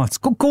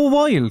 astronauts. Go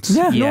wild.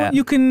 Yeah.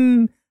 You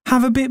can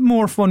have a bit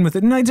more fun with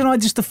it. And I don't know,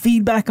 just the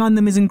feedback on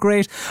them isn't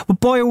great. But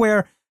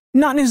BioWare,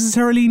 not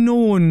necessarily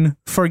known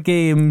for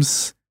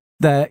games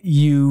that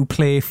you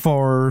play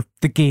for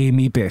the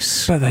gamey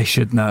bit. But they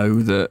should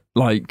know that,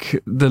 like,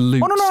 the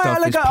loot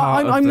stuff is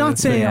part of I'm not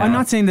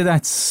saying that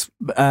that's,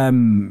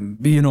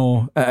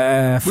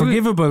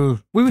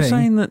 forgivable. We were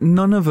saying that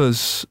none of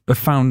us have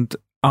found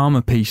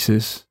armor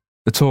pieces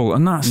at all,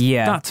 and that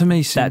to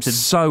me seems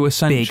so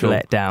essential.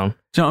 Big letdown.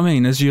 Do you know what I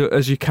mean? As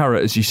your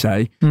carrot, as you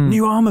say,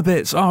 new armor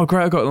bits. Oh,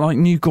 great! I got like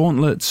new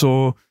gauntlets,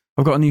 or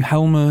I've got a new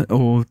helmet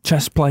or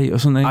chest plate or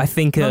something. I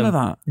think none of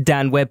that.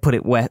 Dan Webb put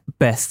it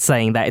best,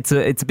 saying that it's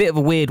a bit of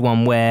a weird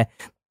one where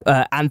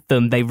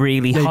Anthem, they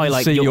really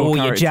highlight all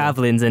your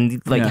javelins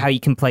and how you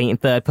can play it in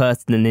third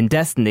person, and in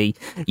Destiny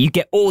you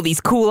get all these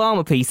cool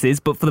armor pieces,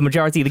 but for the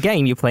majority of the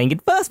game you're playing in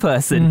first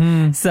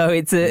person. So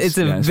it's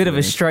a bit of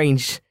a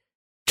strange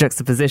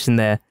juxtaposition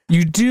there.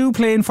 You do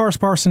play in first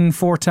person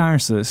for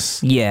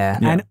Tarsus. Yeah.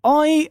 And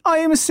I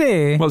must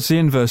say, well, it's the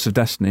inverse of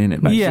Destiny, isn't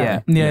it?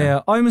 Basically?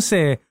 Yeah. I must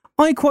say,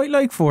 I quite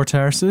like Fort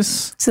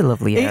Tarsus. It's a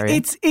lovely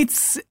area.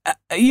 It's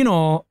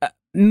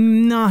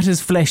not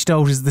as fleshed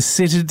out as the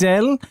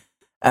Citadel,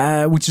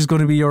 which is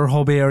going to be your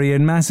hub area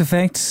in Mass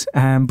Effect.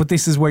 But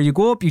this is where you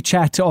go up, you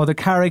chat to other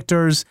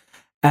characters,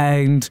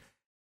 and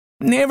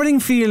everything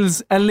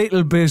feels a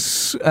little bit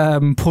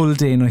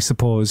pulled in, I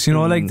suppose.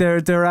 Like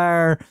there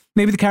are,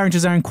 maybe the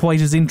characters aren't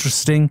quite as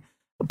interesting,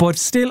 but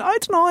still, I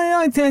don't know,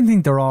 I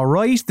think they're all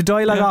right. The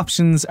dialogue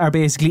options are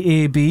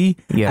basically A, B,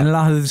 and a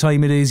lot of the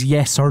time it is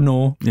yes or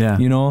no. Yeah.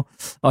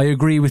 I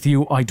agree with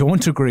you, I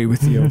don't agree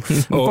with you.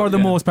 For the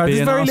most part,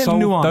 there's very little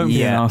nuance. Don't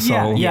be an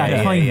arsehole.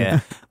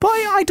 Yeah. But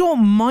I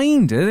don't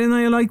mind it, and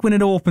I like when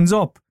it opens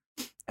up.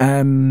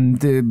 I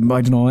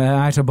don't know,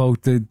 at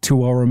about the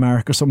 2-hour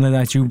mark or something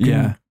like that, you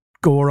can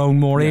go around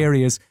more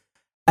areas.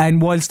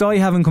 And whilst I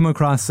haven't come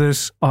across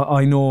it,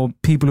 I know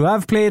people who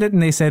have played it,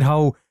 and they said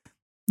how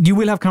you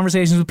will have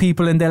conversations with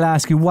people and they'll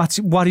ask you,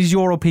 what is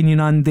your opinion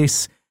on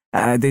this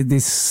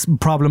this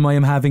problem I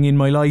am having in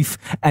my life?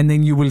 And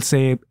then you will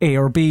say A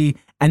or B,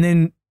 and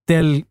then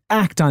they'll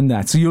act on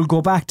that. So you'll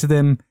go back to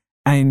them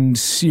and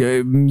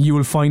you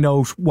will find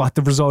out what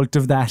the result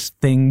of that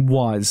thing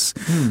was.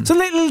 So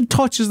little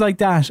touches like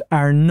that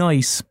are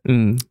nice.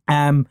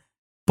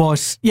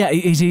 But yeah,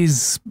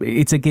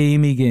 it's a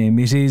gamey game.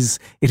 It is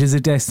a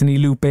Destiny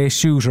loot-based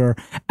shooter,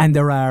 and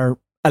there are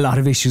a lot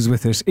of issues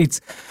with it. It's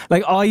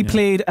like I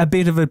played a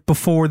bit of it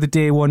before the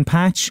day one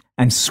patch,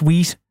 and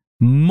sweet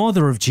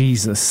mother of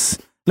Jesus,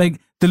 like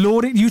the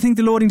loading. You think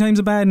the loading times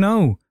are bad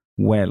now?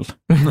 Well,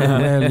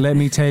 let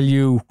me tell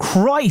you,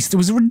 Christ, it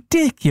was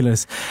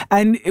ridiculous,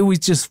 and it was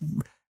just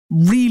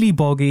really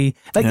buggy.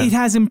 Like it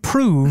has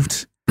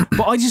improved,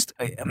 but I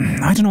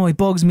don't know. It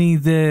bugs me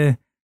the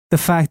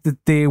fact that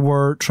they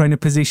were trying to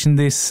position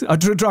this, or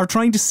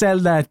trying to sell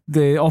the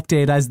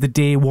update as the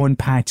day one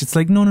patch. It's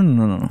like,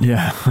 no.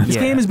 Yeah. This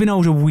game has been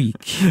out a week.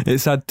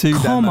 It's had 2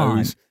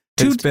 demos.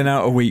 It's been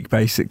out a week,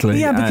 basically.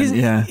 Yeah, because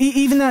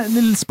even that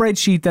little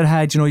spreadsheet that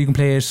had, you can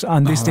play it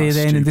on this day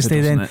then and this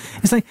day then.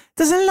 It's like,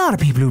 there's a lot of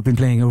people who've been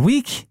playing a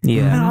week.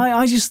 Yeah. And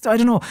I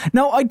don't know.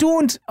 Now, I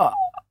don't...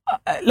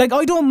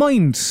 I don't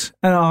mind.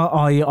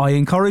 I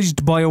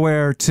encouraged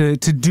BioWare to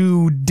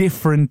do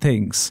different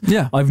things.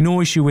 Yeah. I've no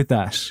issue with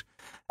that.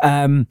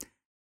 Anthem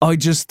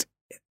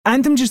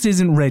just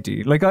isn't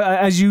ready. Like,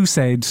 as you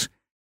said,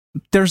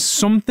 there's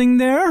something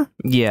there.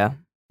 Yeah.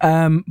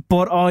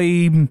 But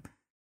I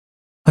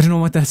don't know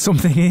what that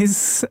something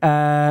is.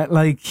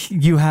 Like,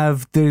 you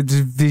have the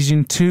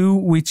Division 2,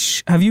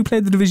 which... Have you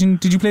played the Division...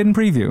 Did you play it in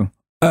preview?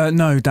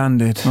 No, Dan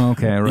did.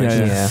 Okay, right.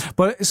 Yeah.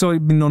 But so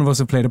none of us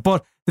have played it.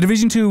 But the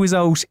Division 2 is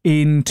out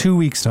in 2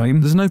 weeks'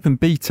 time. There's an open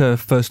beta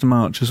 1st of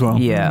March as well.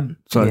 Yeah.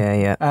 So,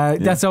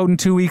 that's out in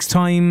 2 weeks'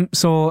 time.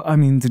 So, I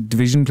mean, the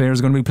Division players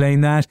are going to be playing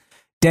that.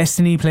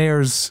 Destiny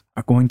players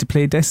are going to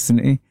play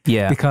Destiny.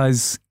 Yeah.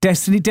 Because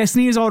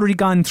Destiny has already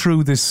gone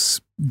through this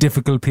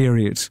difficult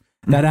period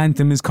that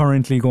Anthem is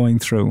currently going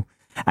through.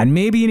 And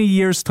maybe in a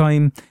year's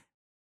time,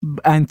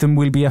 Anthem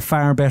will be a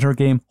far better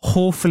game.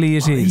 Hopefully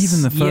it is.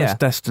 Even the first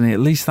Destiny, at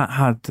least that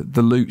had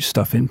the loot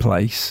stuff in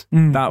place.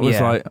 That was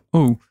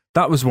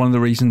that was one of the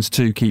reasons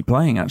to keep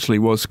playing, actually,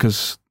 was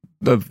because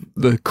of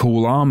the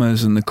cool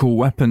armors and the cool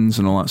weapons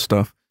and all that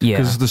stuff. Yeah.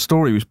 Because the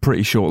story was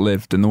pretty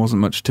short-lived and there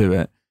wasn't much to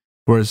it.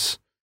 Whereas,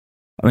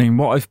 I mean,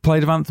 what I've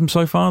played of Anthem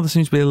so far, there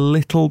seems to be a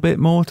little bit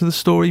more to the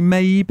story,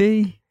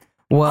 maybe.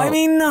 Well, I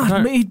mean,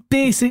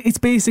 it's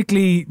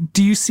basically,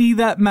 do you see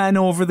that man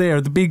over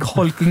there, the big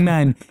hulking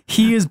man?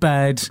 He is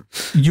bad.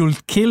 You'll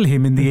kill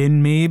him in the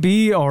end,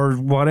 maybe, or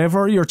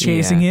whatever. You're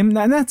chasing him,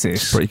 and that's it.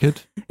 It's pretty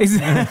good.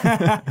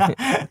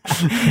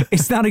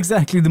 It's not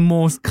exactly the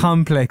most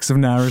complex of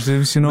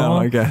narratives, No,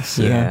 I guess.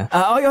 Yeah.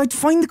 I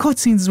find the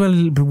cutscenes as well a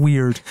little bit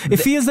weird. It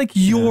feels like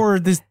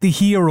you're the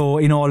hero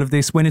in all of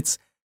this when this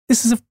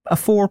is a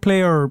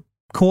 4-player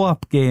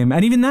co-op game,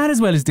 and even that as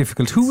well is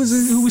difficult. Who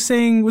was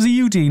saying, was it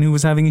you, Dean, who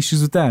was having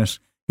issues with that?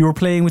 You were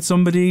playing with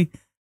somebody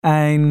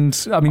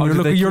And I mean,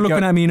 you're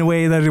looking at me in a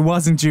way that it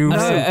wasn't you.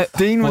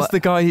 Dean was the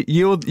guy.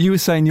 You were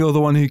saying you're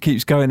the one who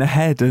keeps going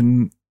ahead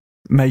and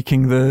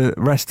making the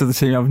rest of the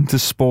team having to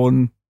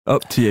spawn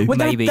up to you. Well,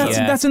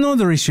 that's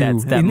another issue in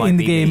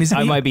the game.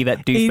 I might be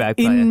that douchebag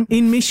player.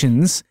 In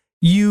missions,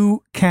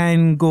 you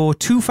can go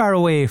too far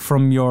away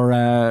from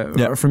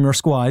your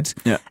squad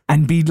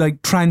and be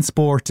like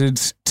transported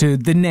to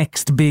the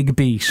next big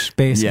beat.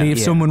 Basically, if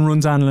someone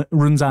runs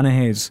on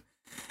ahead,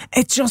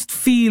 it just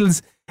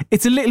feels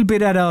it's a little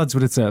bit at odds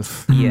with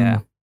itself.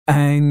 Yeah.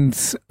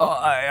 And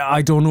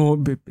I don't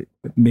know.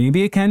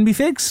 Maybe it can be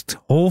fixed.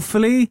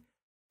 Hopefully.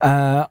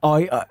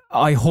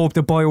 I hope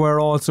that BioWare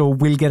also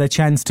will get a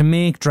chance to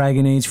make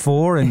Dragon Age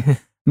 4 and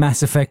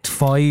Mass Effect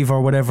 5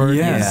 or whatever it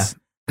is.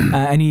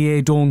 And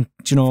EA don't,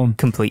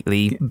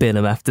 completely bin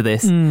them after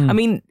this. I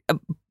mean,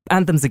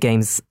 Anthem's a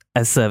games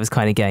as service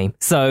kind of game.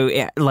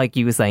 So, like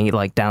you were saying,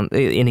 like down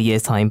in a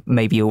year's time,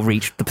 maybe it'll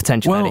reach the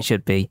potential that it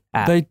should be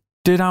at. They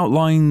did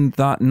outline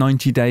that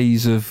 90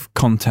 days of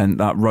content,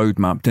 that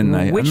roadmap, didn't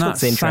they? Which and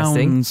looks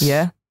interesting.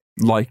 Yeah.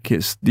 Like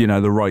it's, the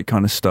right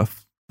kind of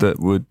stuff that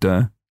would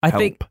I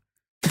think,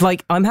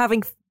 like,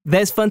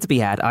 there's fun to be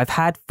had. I've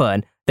had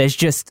fun. There's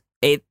just,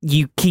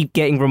 you keep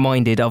getting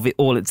reminded of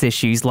all its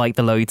issues, like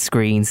the load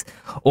screens,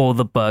 all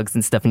the bugs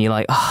and stuff, and you're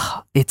like,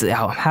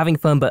 I'm having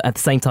fun, but at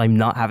the same time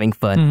not having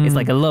fun. Mm-hmm. It's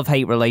like a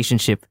love-hate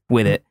relationship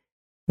with it,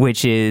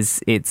 which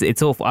is,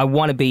 it's awful. I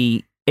want to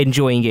be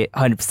enjoying it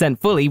 100%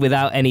 fully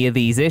without any of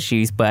these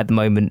issues, but at the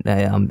moment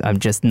I'm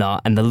just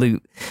not. And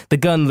the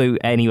gun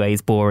loot anyway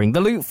is boring. The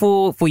loot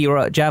for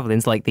your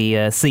javelins, like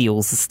the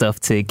seals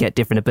stuff to get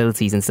different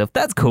abilities and stuff,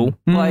 that's cool.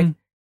 Like,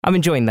 I'm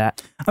enjoying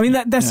that. I mean,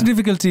 that's the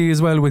difficulty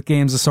as well with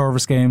games as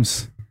service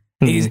games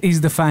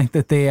is the fact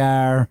that they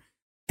are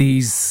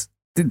these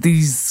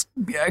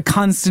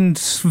constant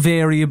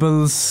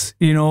variables,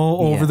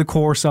 over the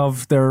course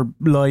of their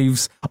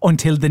lives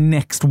until the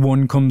next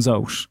one comes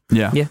out.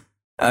 Yeah.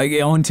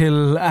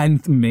 Until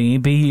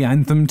maybe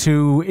Anthem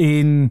 2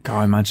 in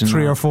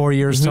 3 or 4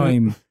 years'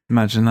 time.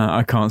 Imagine that.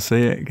 I can't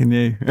see it. Can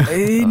you?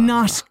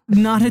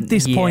 Not at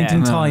this point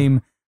in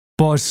time.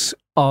 But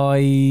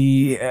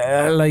I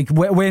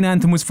when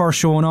Anthem was first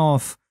shown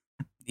off,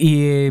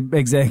 EA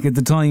exec at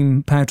the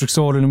time, Patrick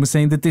Soden, was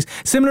saying that this,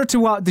 similar to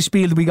what the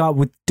spiel that we got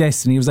with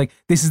Destiny, was like,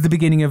 this is the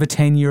beginning of a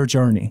 10-year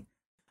journey.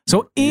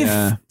 So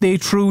if they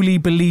truly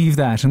believe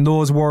that and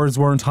those words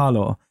weren't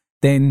hollow,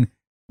 then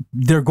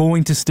they're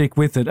going to stick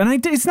with it.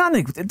 And it's not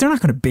like they're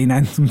not going to bin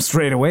Anthem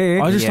straight away.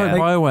 I just hope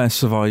BioWare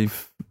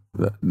survive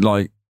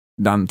like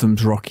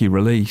Anthem's rocky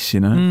release,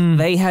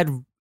 They had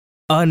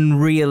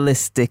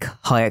unrealistic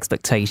high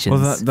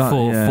expectations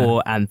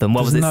for Anthem.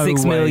 What was it,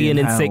 6 million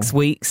in 6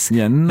 weeks?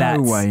 Yeah,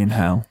 no way in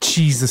hell.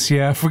 Jesus,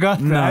 I forgot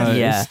that. No,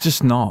 it's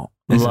just not.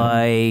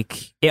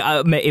 Like,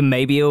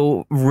 maybe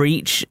it'll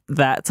reach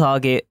that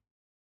target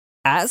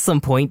at some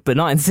point, but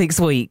not in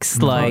 6 weeks.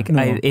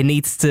 It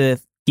needs to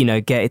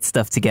get its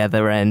stuff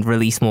together and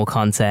release more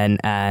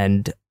content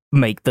and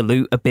make the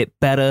loot a bit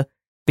better,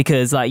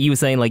 because like you were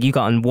saying, like you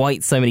got on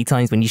white so many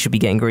times when you should be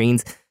getting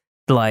greens.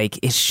 Like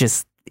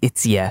it's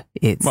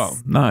well,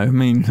 no, I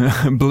mean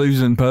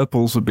blues and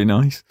purples would be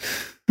nice.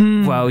 I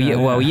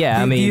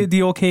mean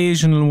the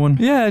occasional one.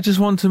 Yeah, just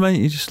want to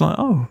make you just like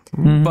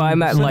but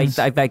I'm at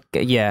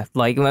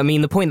I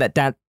mean the point that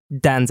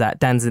Dan's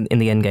in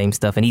the end game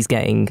stuff, and he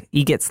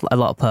gets a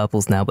lot of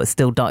purples now, but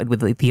still dotted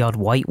with the odd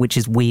white, which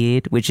is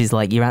weird, which is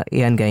like you're at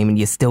the end game and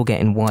you're still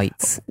getting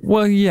whites.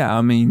 Well, yeah,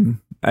 I mean,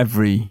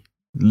 every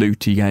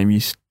looty game you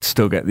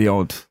still get the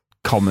odd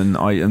common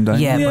item, don't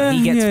you? But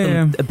he gets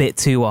them a bit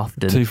too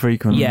often. Too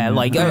frequent.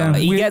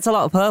 He gets a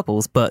lot of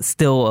purples, but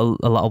still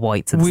a lot of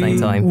whites at the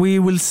same time. We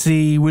will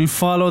see. We'll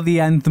follow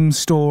the Anthem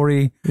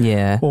story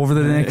over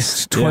the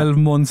next 12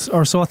 months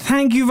or so.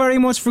 Thank you very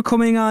much for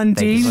coming on,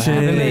 Dean.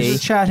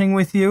 Chatting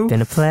with you.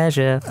 Been a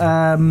pleasure.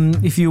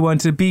 If you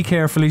want to be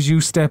careful as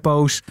you step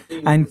out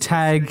and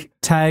tag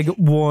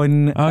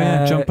one.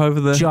 Jump over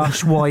the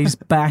Josh Wise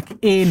back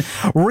in.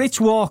 Rich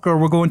Walker,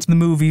 we're going to the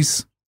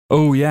movies.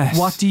 Oh, yes.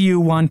 What do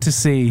you want to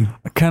see?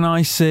 Can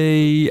I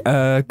see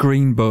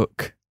Green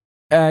Book?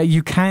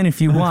 You can if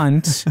you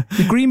want.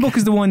 The Green Book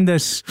is the one that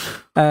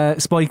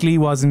Spike Lee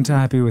wasn't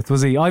happy with,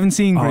 was he? I haven't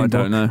seen Green Book.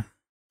 I don't know.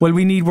 Well,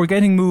 we're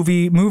getting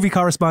movie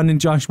correspondent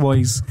Josh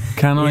Wise.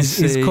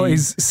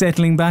 Is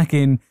settling back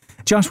in.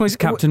 Josh Wise,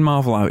 Captain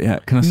Marvel out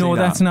yet? Can I see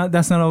that? No,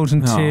 that's not out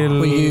until.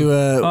 Well, you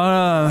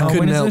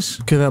couldn't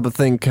help but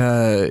think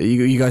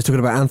you guys talking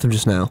about Anthem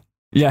just now.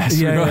 Yes,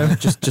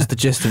 just the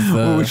gist of.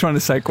 We're trying to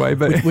segue,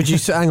 but would you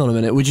hang on a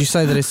minute? Would you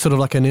say that it's sort of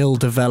like an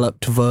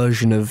ill-developed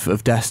version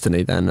of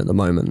Destiny then at the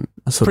moment?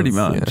 Pretty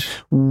much. Yeah.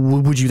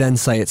 Would you then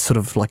say it's sort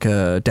of like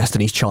a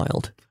Destiny's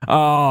Child?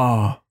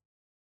 Oh,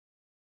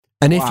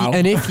 and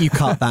if you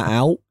cut that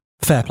out,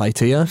 fair play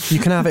to you. You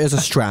can have it as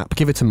a strap.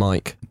 Give it to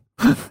Mike.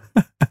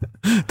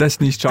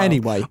 Destiny's Child.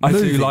 Anyway, I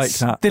do like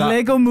that. The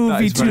Lego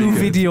Movie 2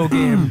 video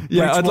game.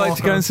 Yeah, I'd like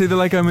to go and see the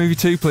Lego Movie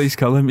 2, please,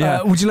 Colin.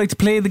 Yeah. Would you like to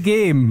play the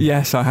game?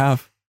 Yes, I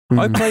have.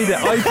 I played it.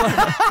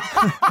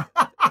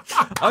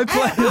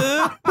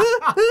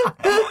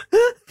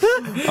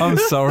 I'm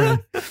sorry.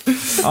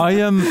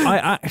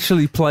 I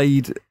actually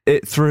played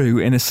it through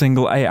in a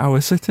single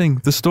 8-hour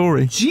sitting. The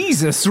story.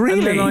 Jesus,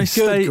 really? And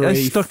then I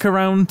stuck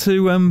around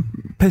to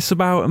piss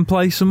about and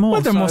play some more.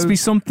 Well, there must be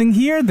something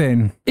here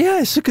then.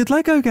 Yeah, it's a good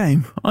Lego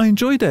game. I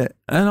enjoyed it,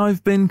 and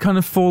I've been kind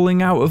of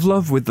falling out of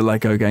love with the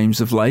Lego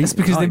games of late. It's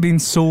because they've been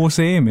so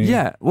samey.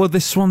 Yeah. Well,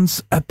 this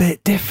one's a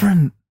bit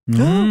different.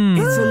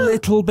 It's a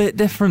little bit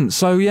different.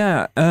 So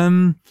yeah,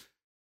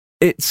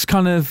 it's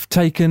kind of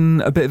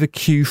taken a bit of a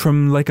cue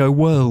from Lego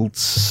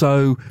Worlds.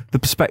 So the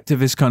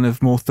perspective is kind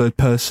of more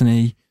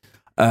third-person-y.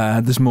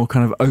 There's more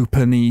kind of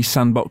open-y,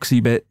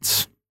 sandboxy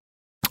bits.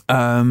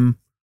 And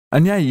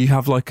yeah, you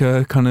have like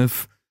a kind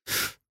of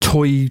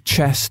toy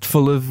chest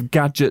full of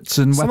gadgets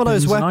and some of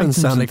those weapons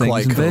sounded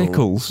quite cool.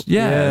 Vehicles.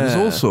 Yeah, there's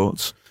all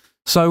sorts.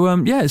 So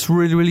yeah, it's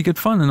really, really good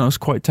fun, and I was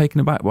quite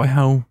taken aback by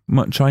how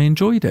much I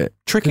enjoyed it.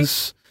 Tricky.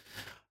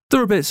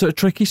 They're a bit sort of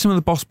tricky. Some of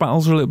the boss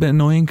battles are a little bit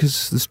annoying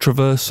because there's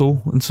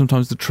traversal, and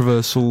sometimes the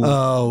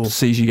traversal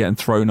sees you getting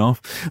thrown off.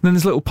 And then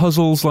there's little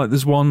puzzles, like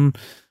there's one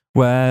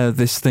where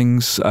this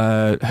thing's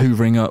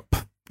hoovering up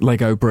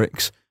Lego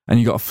bricks,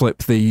 and you got to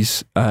flip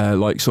these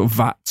like sort of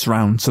vats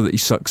round so that he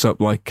sucks up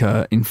like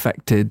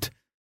infected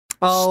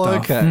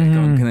stuff. Okay.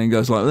 And then it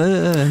goes like,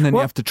 and then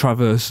you have to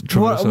traverse.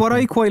 What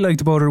I quite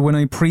liked about it when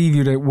I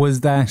previewed it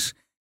was that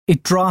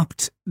it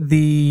dropped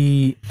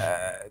the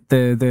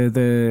thing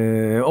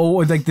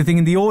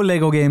in the old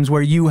Lego games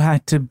where you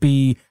had to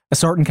be a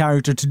certain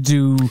character to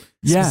do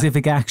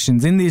specific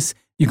actions. In this,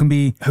 you can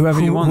be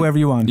whoever you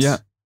want.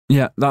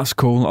 Yeah, that's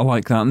cool. I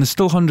like that. And there's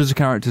still hundreds of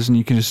characters, and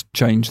you can just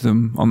change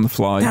them on the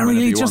fly. That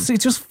really it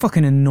just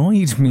fucking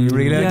annoyed me.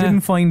 Really, I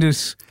didn't find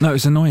it. No,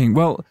 it's annoying.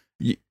 Well,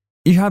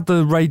 you had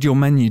the radial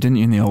menu, didn't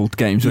you, in the old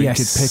games where you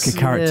could pick a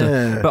character.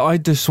 Yeah. But I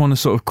just want to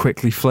sort of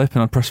quickly flip,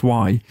 and I'd press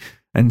Y,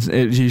 and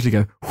it would usually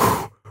go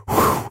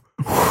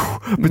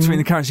between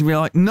the characters. You'd be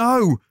like,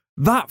 no,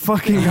 that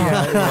fucking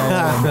guy.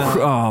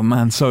 Oh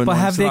man, so annoying. But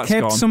have they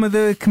kept some of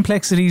the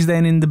complexities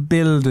then in the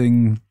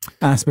building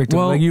aspect of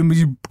it? Like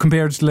you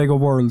compared to Lego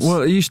Worlds?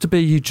 Well, it used to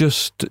be you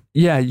just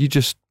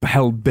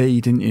held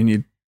B, didn't you? And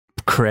you'd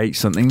create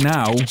something.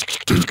 Now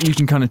you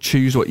can kind of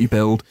choose what you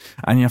build,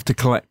 and you have to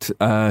collect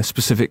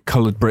specific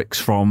coloured bricks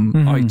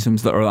from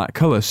items that are that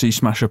colour. So you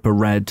smash up a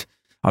red,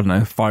 I don't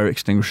know, fire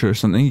extinguisher or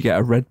something, you get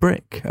a red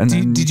brick.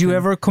 And did you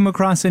ever come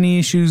across any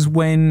issues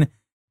when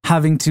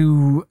having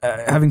to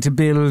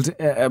build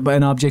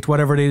an object,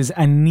 whatever it is,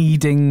 and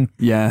needing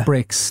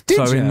bricks?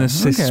 In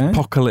the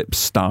Apocalypse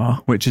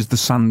Star, which is the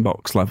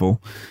sandbox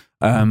level,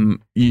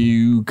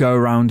 you go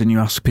around and you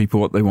ask people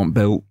what they want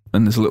built,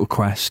 and there's a little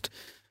quest.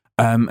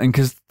 And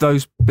because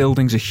those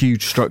buildings are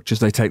huge structures,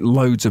 they take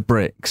loads of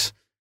bricks.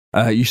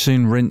 You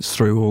soon rinse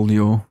through all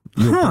your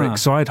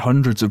bricks. So I had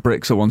hundreds of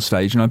bricks at one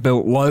stage, and I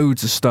built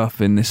loads of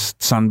stuff in this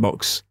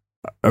sandbox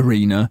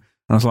arena.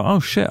 And I was like, oh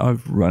shit,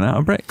 I've run out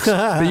of bricks.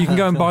 But you can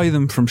go and buy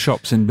them from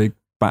shops in big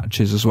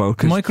batches as well.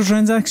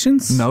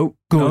 Microtransactions? No.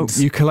 Good. No,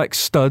 you collect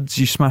studs,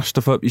 you smash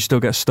stuff up, you still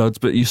get studs,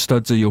 but your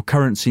studs are your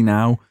currency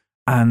now.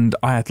 And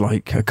I had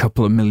like a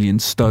couple of million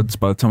studs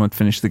by the time I'd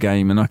finished the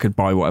game, and I could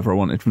buy whatever I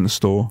wanted from the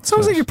store.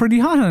 Sounds like you're pretty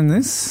hot on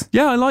this.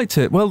 Yeah, I liked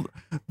it. Well,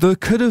 there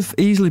could have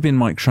easily been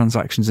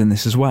microtransactions in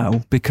this as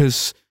well,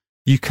 because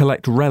you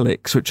collect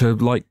relics, which are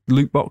like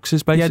loot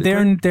boxes, basically.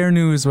 Yeah, they're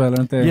new as well,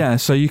 aren't they? Yeah,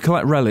 so you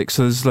collect relics.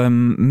 So there's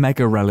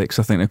mega relics,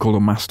 I think they're called,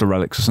 or master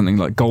relics or something,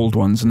 like gold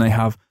ones, and they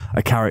have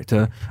a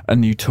character, a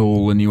new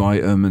tool, a new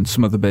item, and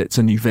some other bits,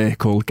 a new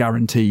vehicle,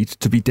 guaranteed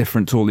to be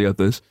different to all the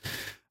others.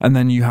 And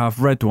then you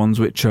have red ones,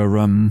 which are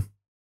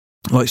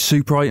like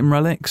super item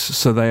relics.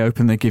 So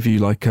they give you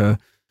like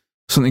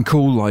something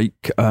cool,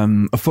 like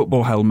a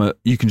football helmet.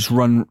 You can just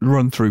run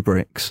through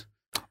bricks,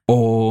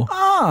 or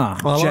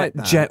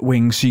jet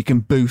wings, so you can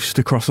boost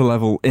across a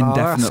level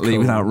indefinitely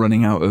without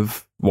running out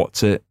of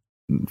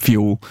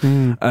fuel.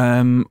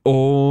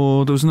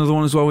 Or there was another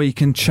one as well where you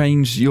can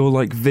change your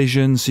like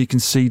vision so you can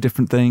see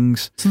different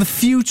things. So the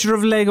future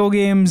of Lego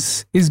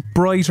games is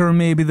brighter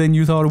maybe than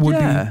you thought it would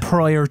be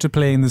prior to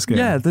playing this game.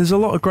 Yeah, there's a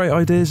lot of great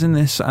ideas in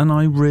this, and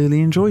I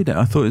really enjoyed it.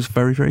 I thought it was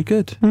very, very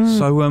good.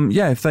 So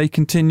if they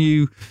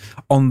continue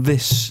on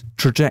this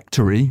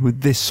trajectory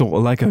with this sort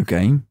of Lego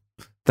game,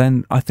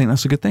 then I think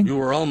that's a good thing. You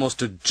were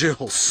almost a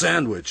Jill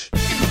sandwich.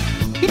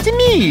 It's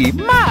me,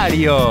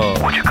 Mario!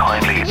 Would you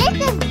kindly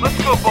listen?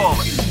 Let's go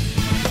bowling!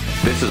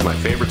 This is my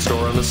favorite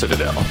store on the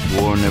Citadel.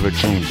 War never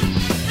changes.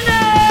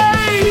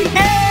 Yay!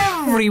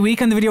 Every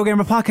week on the Video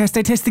Gamer Podcast,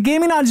 I test the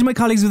gaming knowledge of my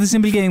colleagues with a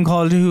simple game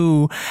called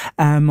Who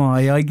Am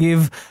I? I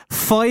give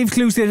 5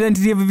 clues to the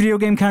identity of a video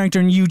game character,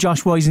 and you,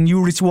 Josh Wise, and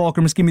you, Rich Walker,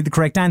 must give me the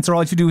correct answer.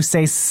 All you do is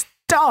say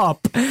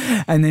stop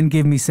and then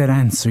give me said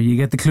answer. You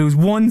get the clues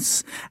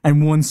once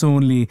and once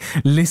only.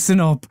 Listen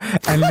up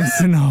and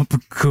listen up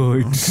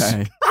good.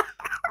 Okay.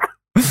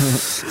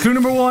 Clue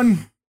number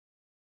 1.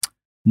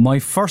 My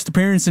first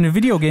appearance in a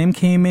video game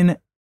came in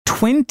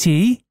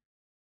 20...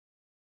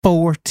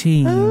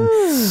 14.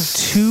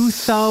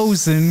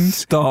 2000.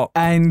 Stop.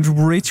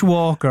 And Rich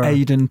Walker.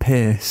 Aidan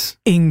Pearce.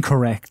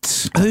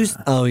 Incorrect. Who's?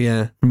 Oh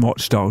yeah. From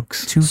Watch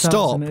Dogs. 2000.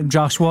 Stop.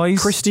 Josh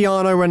Wise.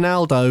 Cristiano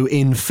Ronaldo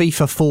in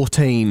FIFA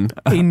 14.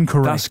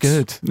 Incorrect. That's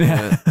good.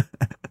 Yeah.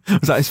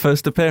 Was that his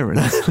first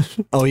appearance?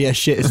 Oh yeah,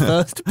 shit, his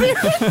first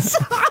appearance.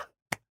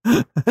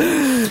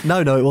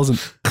 No, it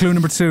wasn't. Clue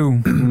number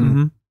 2.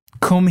 Mm-hmm.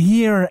 Come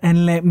here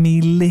and let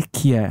me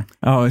lick you.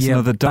 Oh, it's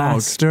another dog.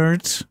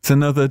 Bastard. It's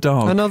another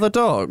dog. Another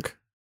dog.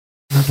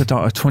 Another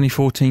dog. A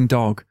 2014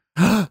 dog.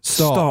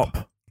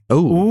 Stop.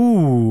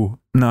 Ooh.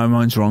 No,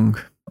 mine's wrong.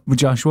 With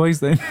Josh Wise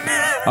then.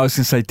 I was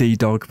going to say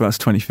D-Dog, but that's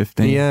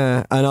 2015.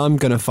 Yeah, and I'm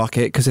going to fuck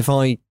it, because if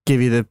I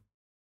give you the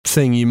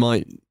thing, you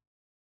might...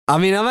 I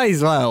mean, I may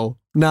as well.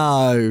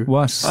 No.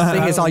 What? The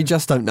thing is, I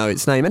just don't know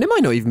its name, and it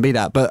might not even be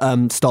that,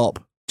 but stop.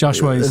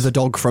 Josh Wise. There's a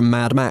dog from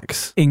Mad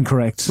Max.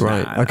 Incorrect.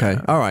 Right, okay,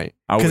 all right.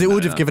 Because it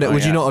would have given it,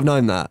 would you not have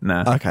known that?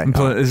 No. Okay.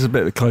 This is a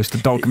bit close to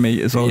dog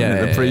meat as well, isn't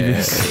it? The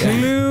previous.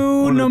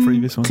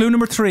 Clue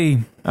number 3.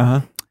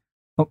 Uh-huh.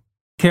 Oh,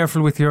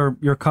 careful with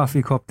your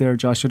coffee cup there,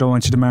 Josh. I don't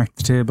want you to mark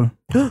the table.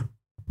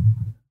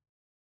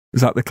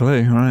 Is that the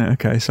clue? Right,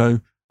 okay.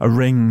 So, a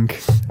ring.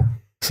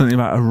 Something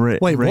about a ring.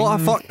 Wait,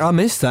 what? I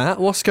missed that.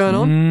 What's going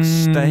on?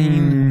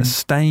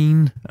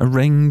 Stain, a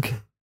ring.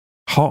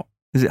 Hot.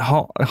 Is it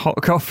hot? A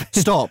hot coffee?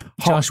 Stop.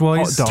 Josh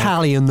Wise.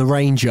 Talion the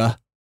Ranger.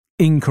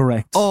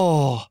 Incorrect.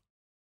 Oh.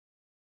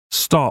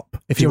 Stop.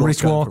 If you're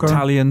Rich Walker.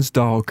 Italian's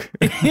dog.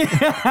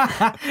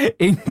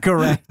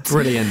 Incorrect.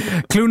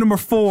 Brilliant. Clue number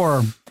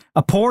 4.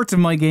 A port of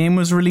my game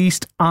was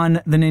released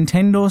on the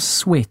Nintendo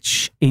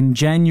Switch in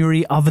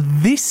January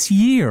of this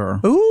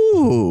year.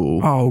 Ooh.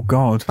 Oh,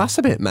 God. That's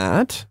a bit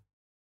mad.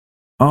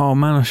 Oh,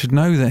 man, I should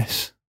know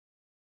this.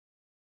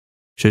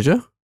 Should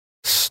you?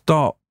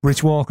 Stop.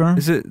 Rich Walker.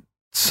 Is it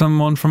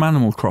someone from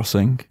Animal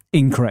Crossing?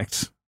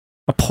 Incorrect.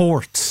 A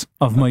port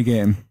of my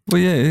game.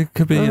 Well, yeah, it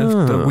could be a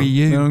Wii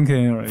U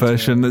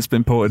version that's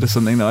been ported to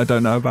something that I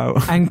don't know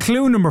about. And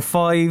clue number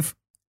 5.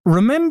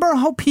 Remember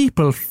how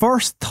people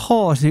first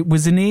thought it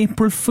was an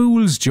April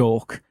Fool's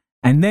joke,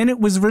 and then it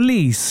was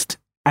released,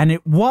 and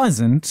it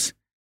wasn't?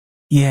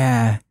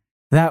 Yeah,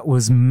 that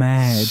was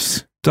mad.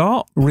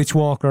 Stop. Rich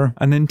Walker.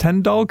 A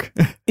Nintendo?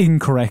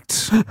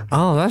 Incorrect.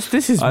 Oh,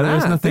 this is mad. There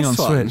was nothing on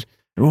Switch.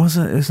 It was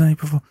an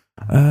April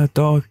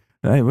dog.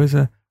 It was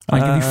a... I'll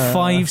give you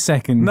 5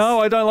 seconds. No,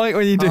 I don't like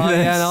when you do this.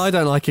 Yeah, no, I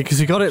don't like it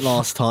because you got it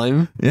last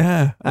time.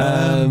 Yeah.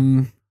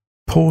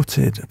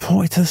 Ported to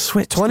the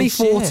Switch.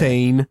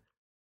 2014,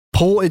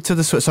 ported to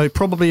the Switch. So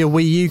probably a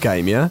Wii U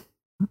game, yeah?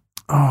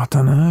 Oh, I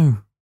don't know.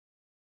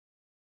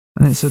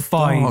 And it's a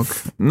 5. dog.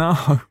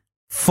 No.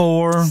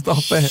 4.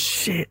 Stop it.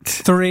 Shit.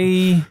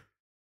 3,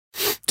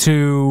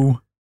 2,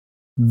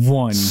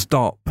 1.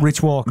 Stop.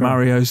 Rich Walker.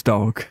 Mario's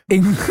dog.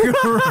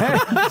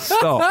 Incorrect.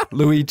 Stop.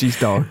 Luigi's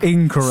dog.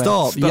 Incorrect.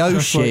 Stop.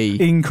 Yoshi.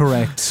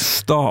 Incorrect.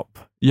 Stop.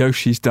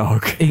 Yoshi's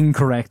dog.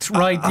 Incorrect.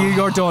 Right,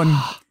 you're done.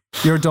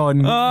 You're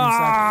done.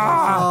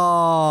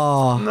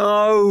 Oh.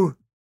 No.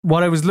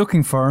 What I was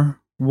looking for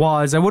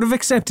was I would have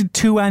accepted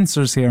 2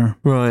 answers here.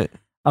 Right.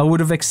 I would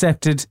have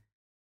accepted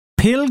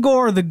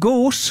Pilgor the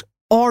goat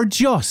or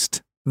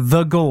just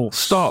the goat.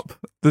 Stop.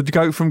 The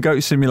goat from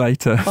Goat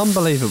Simulator.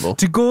 Unbelievable.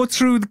 To go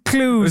through the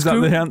clues. Is that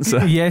the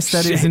answer? Yes,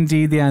 that is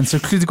indeed the answer.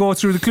 To go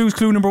through the clues.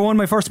 Clue number 1,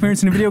 my first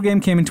appearance in a video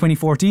game came in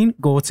 2014,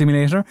 Goat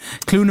Simulator.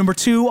 Clue number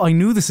 2, I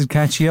knew this would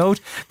catch you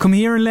out. Come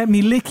here and let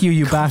me lick you,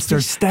 you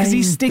bastard. Because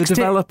he sticks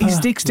to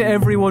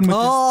everyone with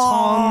his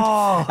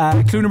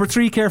tongue. Clue number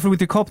 3, careful with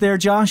your cup there,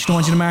 Josh. Don't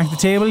want you to mark the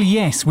table.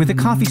 Yes, with a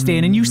coffee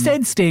stain, and you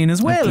said stain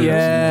as well.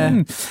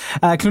 Yeah.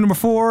 Clue number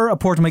 4, a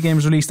port of my game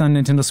was released on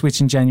Nintendo Switch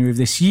in January of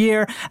this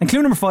year. And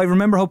clue number 5,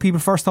 remember how people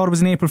first thought it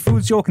was an April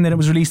Fool's joke and then it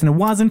was released and it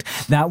wasn't?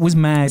 That was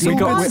mad.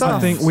 I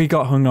think we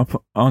got hung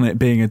up on it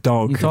being a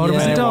dog. You thought it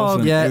was a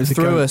dog? Yeah, it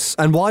threw us.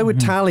 And why would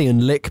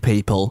Talion lick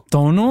people?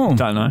 Don't know.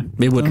 Don't know.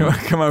 He wouldn't.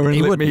 Come over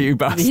and lick me, you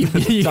bastard.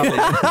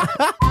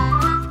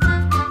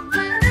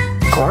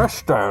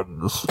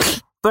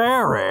 Questions.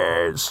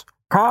 There is.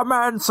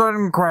 Comments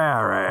and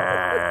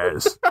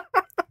queries.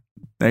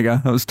 There you go.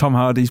 That was Tom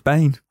Hardy's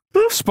Bane.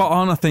 Spot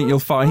on, I think you'll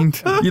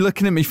find. You're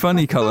looking at me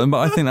funny, Colin, but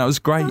I think that was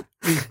great.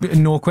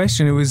 No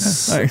question. It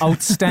was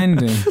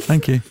outstanding.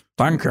 Thank you.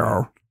 Thank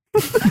you.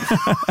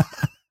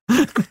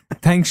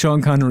 Thanks,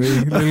 Sean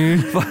Connery. No,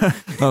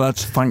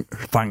 that's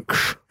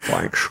thanks.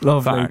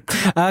 Lovely.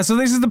 So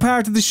this is the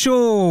part of the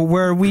show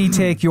where we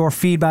take your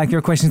feedback,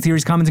 your questions,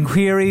 theories, comments and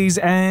queries,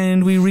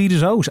 and we read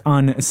it out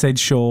on said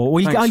show.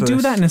 I'll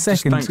do that in a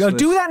second. I'll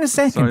do that in a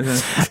second.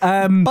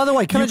 By the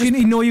way,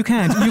 No, you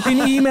can't. You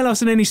can email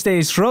us at any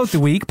stage throughout the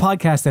week,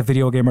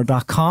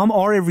 podcast@videogamer.com,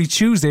 or every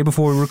Tuesday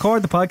before we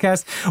record the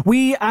podcast.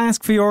 We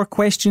ask for your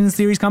questions,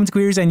 theories, comments,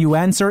 queries, and you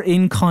answer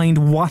in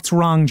kind. What's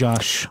wrong,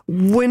 Josh?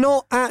 We're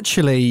not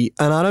actually,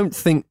 and I don't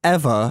think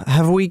ever,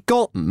 have we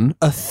gotten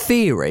a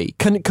theory.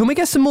 Can Can we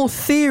get some more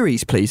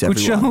theories, please, everyone?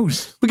 Good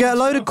shows. We get a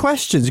load of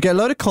questions. We get a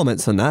load of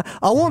comments on that.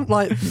 I want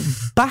like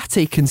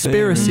batty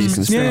conspiracies.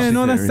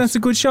 That's a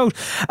good shout.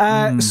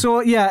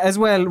 So yeah, as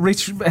well,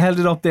 Rich held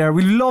it up there.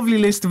 We lovely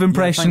list of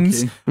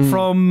impressions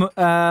from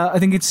I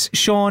think it's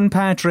Sean,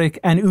 Patrick,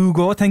 and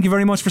Ugo. Thank you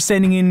very much for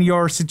sending in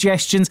your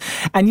suggestions.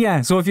 And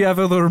yeah, so if you have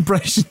other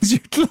impressions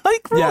you'd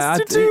like for us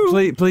to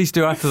do, please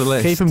do after the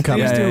list. Keep them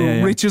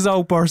coming. Rich's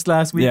outburst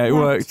last week. Yeah, it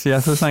worked. Yeah,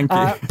 so thank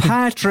you.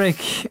 Patrick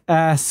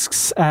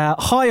asks,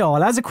 "Hi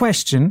all, as a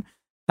question."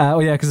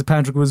 Because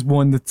Patrick was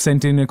one that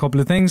sent in a couple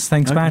of things.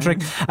 Thanks,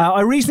 Patrick. I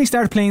recently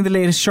started playing the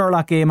latest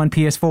Sherlock game on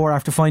PS4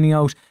 after finding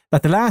out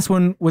that the last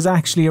one was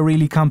actually a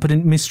really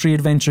competent mystery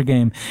adventure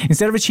game,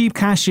 instead of a cheap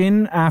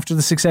cash-in after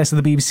the success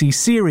of the BBC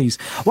series.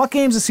 What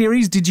games or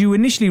series did you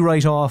initially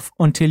write off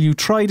until you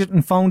tried it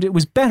and found it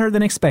was better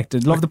than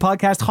expected? Love the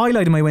podcast.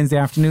 Highlight of my Wednesday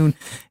afternoon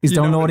is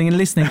downloading and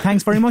listening.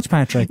 Thanks very much,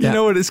 Patrick. You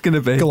know what it's going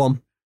to be? Go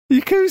on.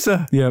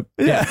 Yakuza. Yep.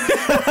 Yeah.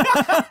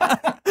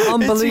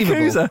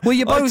 Unbelievable. Well,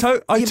 you both.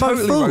 I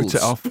totally wrote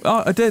it off.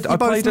 Oh, I did. I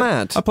played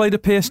mad. I played a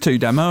PS2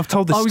 demo. I've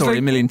told this story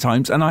a million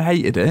times, and I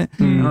hated it.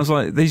 And I was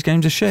like, these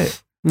games are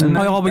shit. And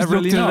I always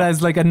looked at it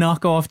as like a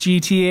knockoff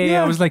GTA.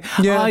 Yeah. I was like,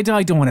 I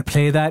don't want to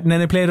play that. And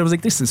then I played it. I was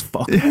like, this is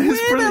fucking way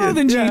better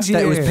than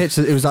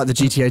GTA. It was like the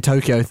GTA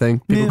Tokyo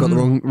thing. People got the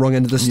wrong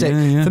end of the stick.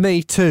 Yeah. For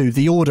me, too,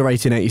 The Order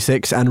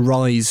 1886 and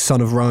Rise, Son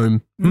of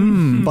Rome.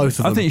 Both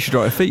of them. I think you should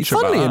write a feature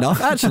Funnily about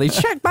enough, actually,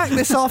 check back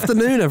this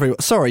afternoon,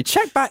 everyone. Sorry,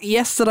 check back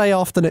yesterday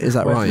afternoon. Is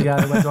that right?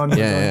 Yeah, well done,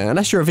 yeah.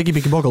 Unless you're a Vicky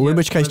Vicky Boggle, in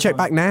which case, check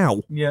back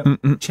now. Yeah,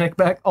 check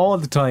back all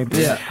the time.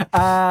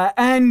 Yeah.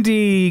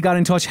 Andy got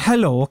in touch.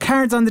 Hello,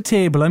 cards on the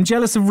table. I'm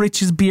jealous of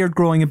Rich's beard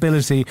growing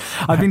ability.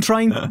 I've been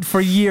trying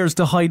for years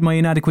to hide my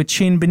inadequate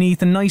chin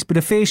beneath a nice bit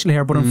of facial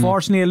hair, but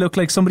unfortunately I look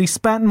like somebody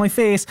spat in my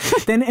face,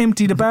 then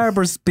emptied a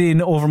barber's bin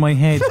over my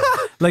head.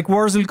 Like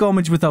Wurzel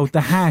Gummidge without the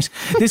hat.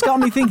 This got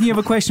me thinking of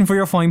a question for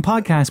your fine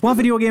podcast. What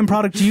video game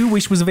product do you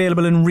wish was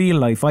available in real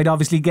life? I'd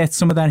obviously get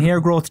some of that hair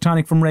growth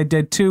tonic from Red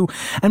Dead 2,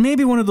 and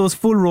maybe one of those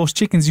full roast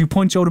chickens you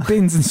punch out of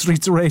bins in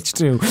Streets of Rage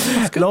 2.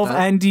 Love,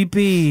 Andy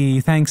B.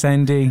 Thanks,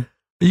 Andy.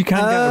 You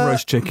can get a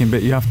roast chicken,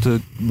 but you have to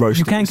roast it.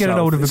 You can't get it out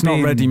of a bin. It's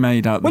not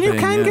ready-made out of the bin. Well,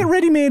 you can get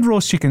ready-made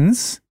roast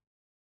chickens.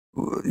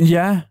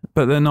 Yeah,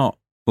 but they're not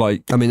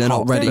like. I mean, they're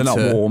not ready. They're not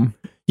warm.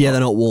 Yeah,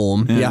 they're not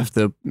warm. Yeah. You have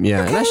to.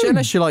 Yeah,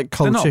 unless you like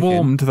cold chicken. They're not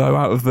warmed though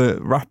out of the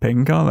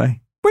wrapping, are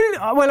they?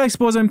 Well, I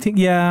suppose I'm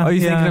thinking. Yeah. Are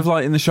you thinking of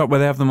like in the shop where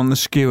they have them on the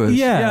skewers?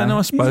 Yeah. No,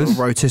 I suppose.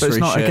 Rotisserie but it's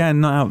not shit. Again,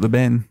 not out the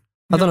bin.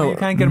 I don't know. You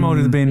can't get them out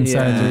of the bin,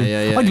 sadly.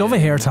 Yeah, I'd love a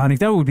hair tonic.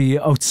 That would be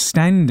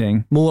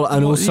outstanding. More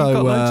and also, you've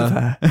got loads of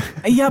hair.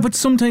 Yeah, but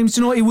sometimes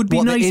it would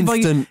be nice if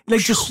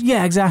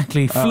I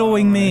exactly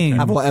flowing mane.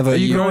 Have whatever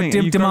you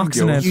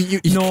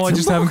Demoxinil. No, I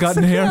just haven't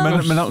gotten hair.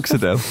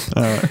 Minoxidil.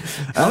 All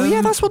right.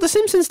 Yeah, that's what The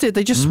Simpsons did.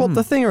 They just swapped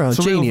the thing around.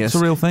 It's Genius.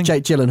 It's a real thing.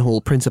 Jake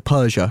Gyllenhaal, Prince of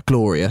Persia,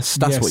 glorious.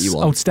 That's what you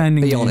want.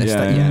 Outstanding. Be honest.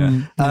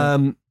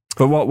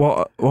 But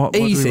what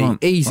easy, do we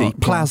want?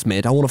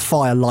 Plasmid. I want to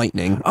fire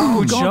lightning.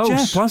 Oh, God, yeah,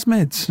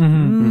 plasmids.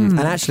 And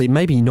actually,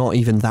 maybe not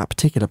even that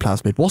particular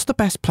plasmid. What's the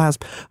best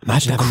plasmid?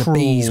 Imagine having the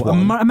bees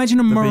one.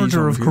 Imagine a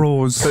murder of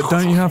crows. But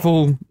don't you have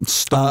all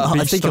stuff?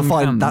 I think you'll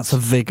find that's a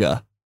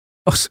vigor.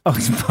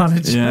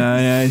 Apologies.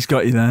 Yeah, he's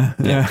got you there.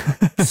 Yeah.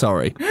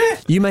 Sorry.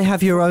 You may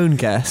have your own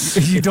guess.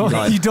 You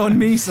done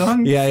me,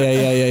 son.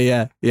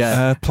 Yeah.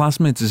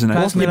 Plasmids is an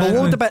but what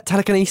would about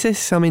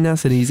telekinesis? I mean,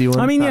 that's an easy one.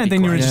 I mean,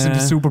 then you're just into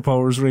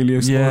superpowers, really, I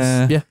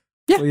suppose. Yeah.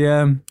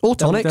 Or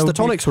tonics. The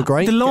tonics were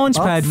great. The launch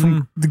pad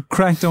from the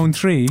Crackdown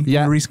 3,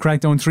 the recent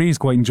Crackdown 3 is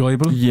quite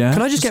enjoyable. Yeah.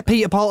 Can I just get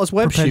Peter Parker's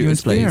web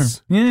shooters,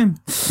 please?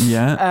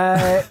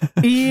 Yeah.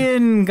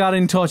 Ian got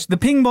in touch. The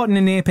ping button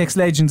in Apex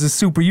Legends is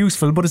super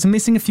useful, but it's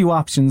missing a few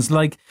options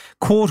like,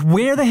 quote,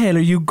 where the hell are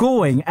you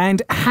going?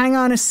 And hang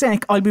on a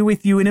sec, I'll be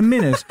with you in a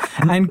minute.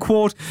 And,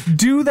 quote,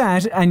 do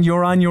that and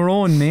you're on your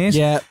own, mate.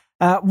 Yeah.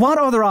 What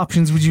other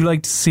options would you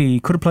like to see?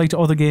 Could apply to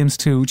other games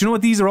too. Do you know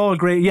what? These are all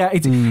great. Yeah,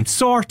 it's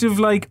sort of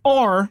like,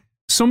 or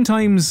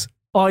sometimes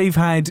I've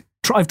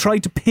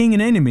tried to ping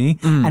an enemy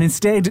and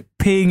instead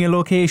ping a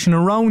location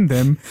around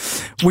them,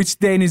 which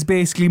then is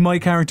basically my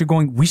character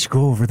going, we should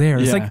go over there.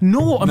 It's like,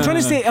 no, I'm trying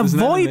to say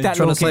avoid that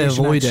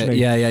location. Avoid it.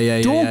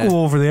 Yeah. Don't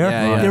go over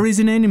there. There is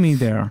an enemy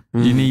there.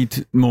 You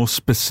need more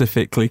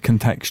specifically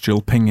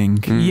contextual pinging.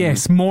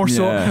 Yes, more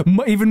so,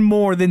 even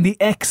more than the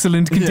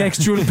excellent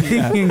contextual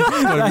pinging.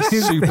 That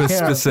is super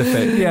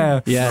specific.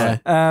 Yeah.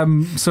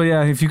 So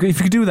yeah, if you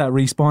could do that,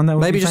 Respawn, that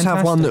would maybe be just fantastic.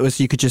 have one that was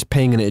you could just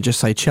ping and it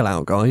just say chill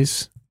out,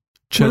 guys.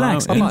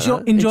 Relax,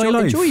 enjoy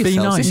life. Enjoy be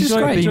nice. This is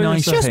great. Be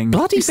nice. Just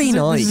bloody be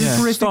nice. This is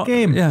a terrific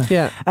game.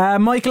 Yeah.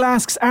 Michael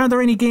asks, are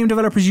there any game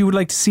developers you would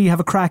like to see have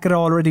a crack at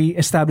already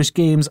established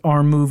games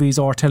or movies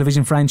or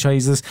television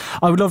franchises?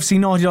 I would love to see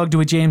Naughty Dog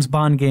do a James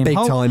Bond game. Big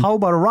time. How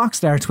about a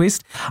Rockstar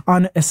twist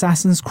on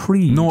Assassin's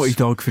Creed? Naughty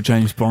Dog for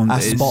James Bond.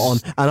 That's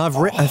spot on. And have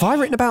I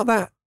written about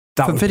that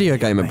for Video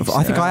Gamer before?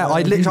 I think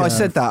I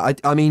said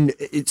that. I mean,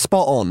 it's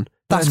spot on.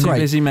 That's great.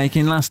 Busy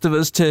making Last of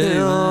Us 2.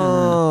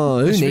 Oh,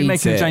 who needs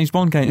making it? a James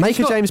Bond game. Make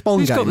a James Bond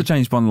game. Who's got the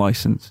James Bond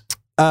license?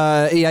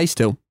 EA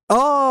still.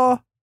 Oh,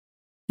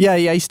 yeah,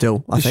 EA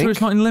still, I think. Sure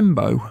it's not in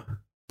limbo?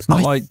 It's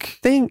not I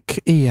think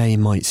EA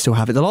might still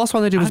have it. The last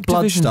one they did was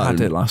Activision Bloodstone. had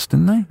it last,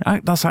 didn't they?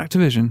 That's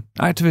Activision.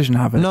 Activision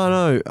have it.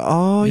 No.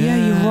 Oh, yeah,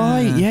 you're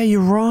right. Yeah,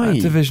 you're right.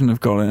 Activision have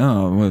got it.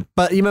 Oh, well,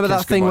 but you remember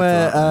that thing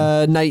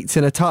where Nate's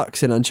in a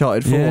tux in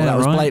Uncharted 4? Yeah, that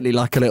was blatantly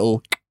like a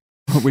little...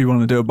 We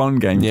want to do a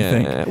Bond game, you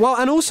think? Well,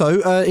 and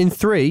also in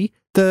 3,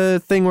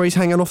 the thing where he's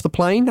hanging off the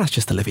plane, that's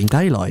just the living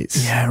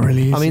daylights. Yeah, it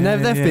really is. I mean,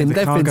 they've been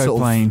sort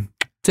plane.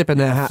 of tipping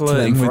their hat to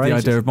them with for the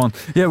ages. idea of Bond.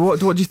 Yeah, what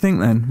do you think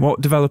then? What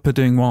developer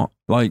doing what?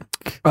 Like,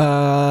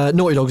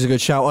 Naughty Dog's a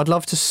good shout. I'd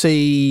love to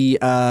see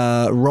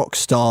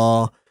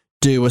Rockstar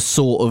do a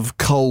sort of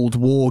Cold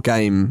War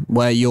game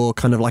where you're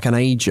kind of like an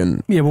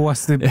agent. Yeah, but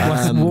what's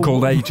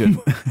called Agent?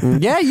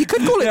 Yeah, you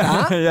could call it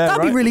that. Yeah,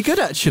 that'd be really good,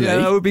 actually. Yeah,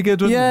 that would be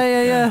good. Wouldn't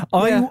it? Yeah.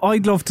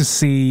 I'd love to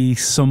see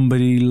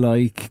somebody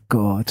like,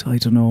 God, I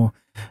don't know.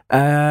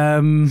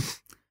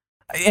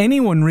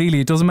 Anyone really,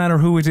 it doesn't matter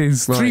who it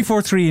is. Right.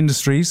 343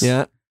 Industries.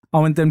 Yeah. I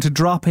want them to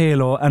drop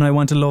Halo and I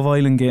want a Love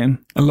Island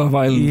game. A Love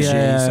Island.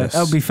 Yeah, Jesus.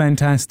 that would be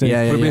fantastic.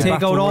 Yeah.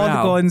 Take out all the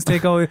guns,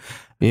 take out...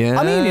 Yeah.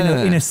 I mean,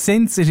 in a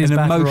sense, it is an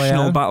Battle emotional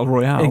Royale. Battle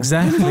Royale.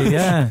 Exactly,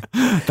 yeah.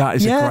 That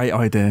is a great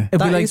idea. It'd be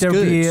That like is there'd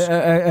be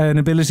an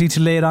ability to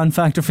lay it on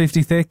factor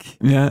 50 thick.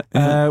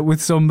 Yeah.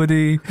 With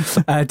somebody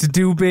to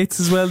do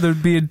bits as well.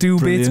 There'd be a do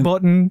bits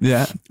button.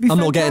 Yeah. I'm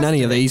not getting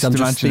any of these.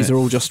 These are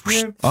all just...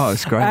 Oh,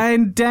 it's great.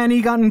 And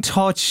Danny got in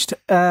touch.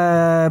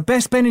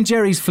 Best Ben &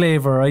 Jerry's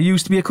flavour. I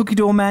used to be a cookie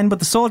dough man, but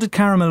the salted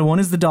caramel one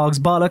is the dog's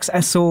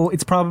bollocks, so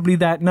it's probably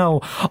that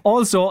now.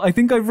 Also, I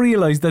think I've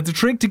realised that the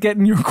trick to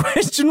getting your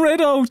question read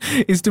out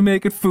is to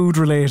make it food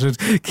related.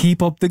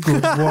 Keep up the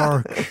good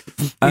work.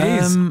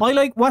 It is. I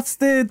like, what's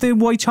the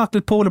white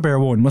chocolate polar bear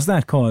one? What's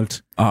that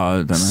called? Oh, I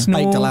don't know. Snow.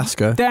 Baked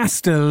Alaska.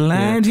 That's the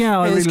land. Yeah,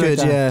 I It really is like good,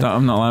 that. yeah.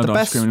 I'm not allowed The ice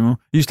best- cream anymore.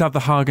 Used to have the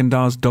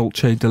Haagen-Dazs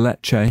Dolce de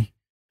Leche,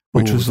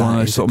 which was one of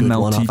those sort of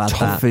melty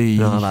toffee.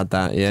 No, I've had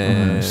that,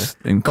 yeah. It's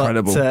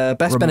incredible. But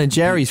best Ben &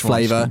 Jerry's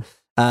flavour,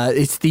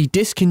 it's the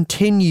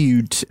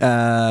discontinued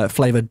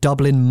flavour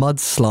Dublin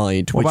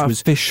Mudslide, What which about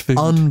was fish food?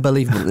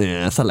 unbelievable.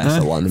 Yeah, that's a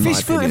lesser one in my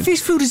opinion.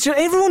 Fish food is just,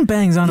 everyone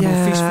bangs on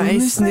about fish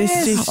food.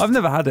 it's I've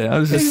never had it. I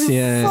was just,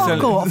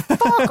 Fuck off.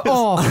 Fuck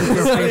off with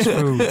your fish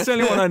food. it's the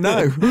only one I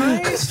know.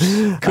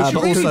 but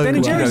also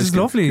Ben & Jerry's is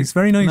lovely. It's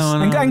very nice.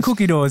 No, and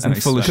cookie dough is and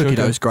nice. full of Cookie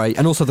sugar. dough's great,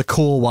 and also the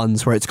core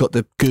ones where it's got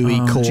the gooey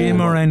core.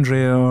 Jim or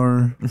Andrea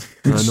or...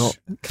 No, not.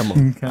 Come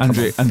on.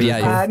 Andrew.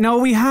 Yeah. no,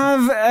 we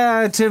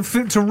have,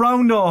 to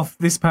round off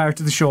this part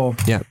of the show,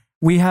 Yeah.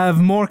 we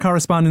have more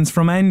correspondence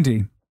from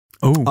Andy.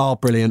 Oh,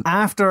 brilliant.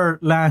 After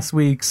last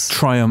week's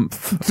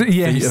Triumph.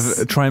 Yes.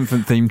 A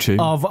triumphant theme tune.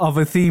 of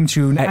a theme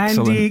tune,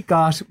 Excellent. Andy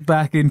got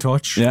back in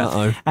touch. Yeah.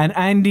 Uh-oh. And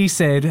Andy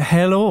said,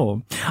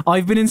 "Hello,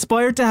 I've been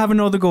inspired to have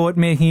another go at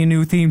making a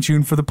new theme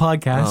tune for the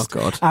podcast. Oh,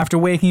 God. After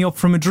waking up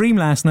from a dream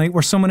last night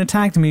where someone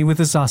attacked me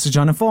with a sausage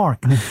on a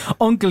fork.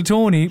 Uncle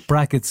Tony,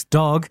 brackets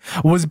dog,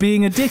 was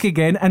being a dick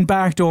again and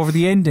barked over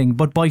the ending,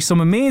 but by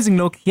some amazing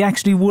luck, he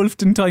actually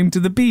wolfed in time to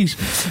the beat.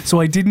 So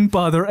I didn't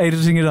bother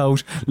editing it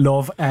out.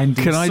 Love,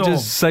 Andy." Can I just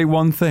say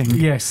one thing?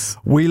 Yes.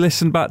 We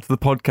listened back to the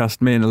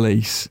podcast, me and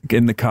Elise,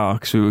 in the car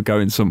because we were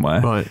going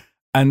somewhere. Right.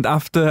 And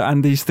after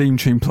Andy's theme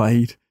tune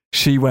played,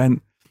 she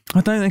went,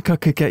 "I don't think I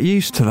could get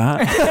used to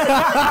that." And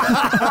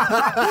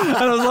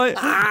I was like,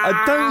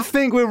 I don't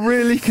think we're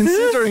really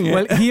considering it.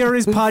 Well, here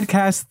is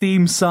podcast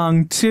theme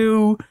song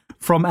 2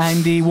 from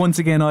Andy. Once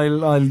again,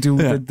 I'll do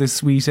the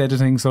sweet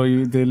editing so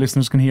the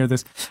listeners can hear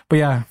this. But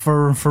yeah,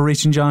 for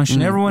Rich and Josh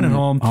and everyone at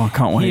home, Oh, I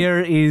can't wait. here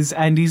is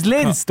Andy's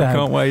latest stab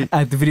can't wait.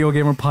 at the Video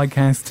Gamer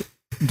Podcast,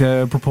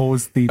 the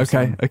proposed theme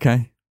song.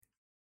 Okay.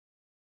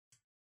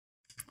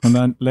 And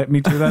then let me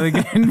do that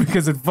again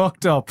because it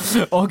fucked up.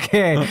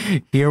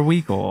 Okay, here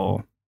we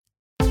go.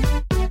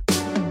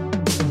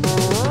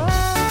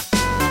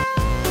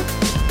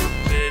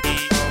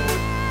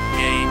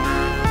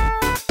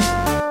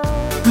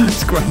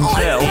 It's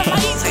Grangel.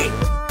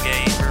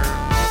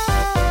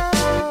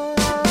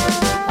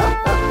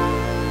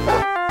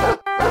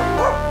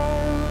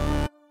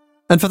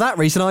 And for that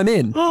reason, I'm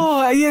in.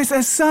 Oh, yes,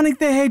 a Sonic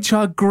the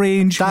Hedgehog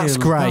Grange That's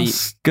Hill. great.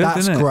 That's good, That's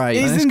isn't it? great.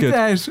 Isn't good.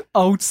 that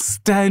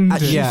outstanding?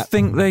 Do you Yeah.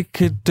 think they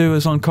could do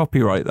us on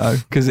copyright though?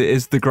 Because it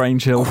is the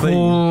Grange Hill theme.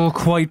 Oh,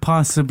 quite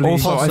possibly.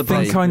 Also, Possibly.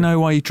 I think I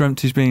know why he dreamt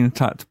he's being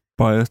attacked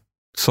by a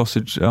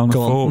sausage on a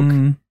Go on. fork.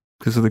 Mm.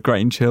 Because of the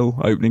Grange Hill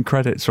opening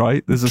credits,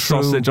 right? There's a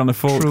True. sausage on a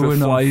fork True that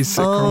enough. flies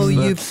across Oh,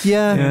 the...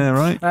 yeah.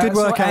 right? Good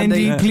work, so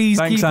Andy. Andy, please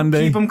Thanks, keep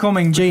Andy. them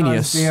coming. because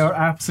Genius. They are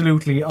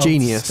absolutely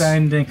Genius.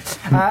 outstanding.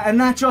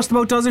 And that just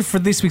about does it for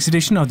this week's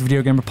edition of the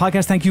Video Gamer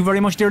Podcast. Thank you very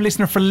much, dear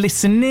listener, for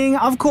listening.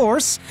 Of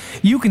course,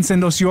 you can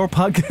send us your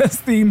podcast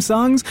theme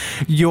songs,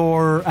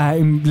 your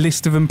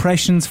list of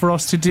impressions for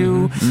us to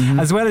do,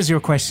 as well as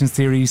your questions,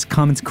 theories,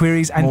 comments,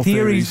 queries, and More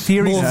theories.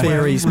 theories. More as well,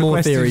 theories, more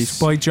requested theories.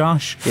 by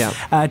Josh. Yeah.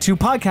 To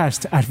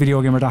podcast@videogamer.com.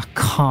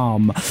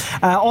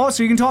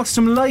 Also, you can talk to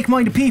some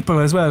like-minded people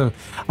as well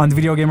on the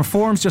Video Gamer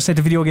forums. Just head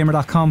to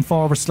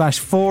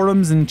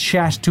videogamer.com/forums and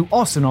chat to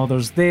us and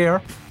others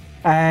there.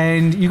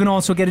 And you can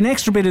also get an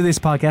extra bit of this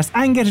podcast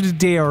and get it a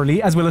day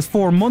early, as well as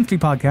 4 monthly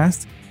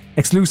podcasts,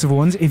 exclusive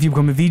ones, if you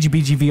become a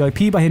VGBG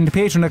VIP by heading to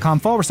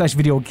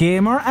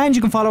patreon.com/videogamer. And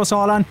you can follow us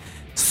all on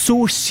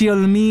social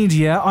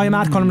media. I am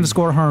at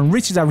Colin_Hearn,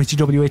 Rich is at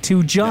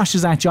RichieWA2, Josh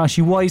is at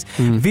JoshyWise,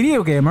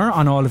 Video Gamer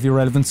on all of your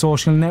relevant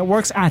social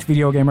networks at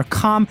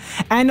VideoGamer.com,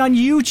 and on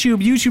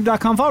YouTube,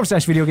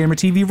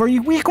 youtube.com/VideoGamerTV, where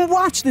you can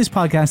watch this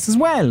podcast as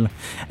well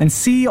and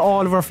see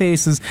all of our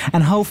faces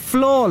and how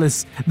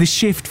flawless the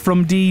shift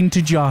from Dean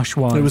to Josh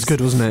was. It was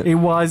good, wasn't it? It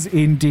was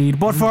indeed.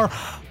 But for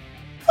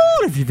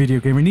all of you Video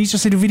Gamer needs,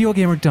 just head to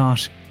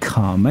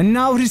VideoGamer.com. And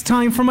now it is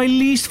time for my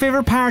least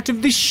favourite part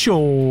of the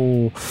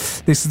show.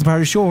 This is the part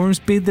of the show where I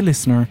must bid the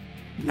listener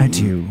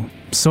adieu.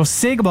 So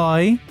say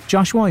goodbye,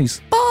 Josh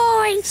Wise.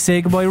 Bye.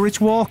 Say goodbye,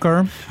 Rich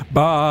Walker.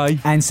 Bye.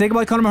 And say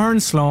goodbye, Colin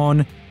Mahern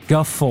Sloan.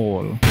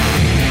 Gaffol.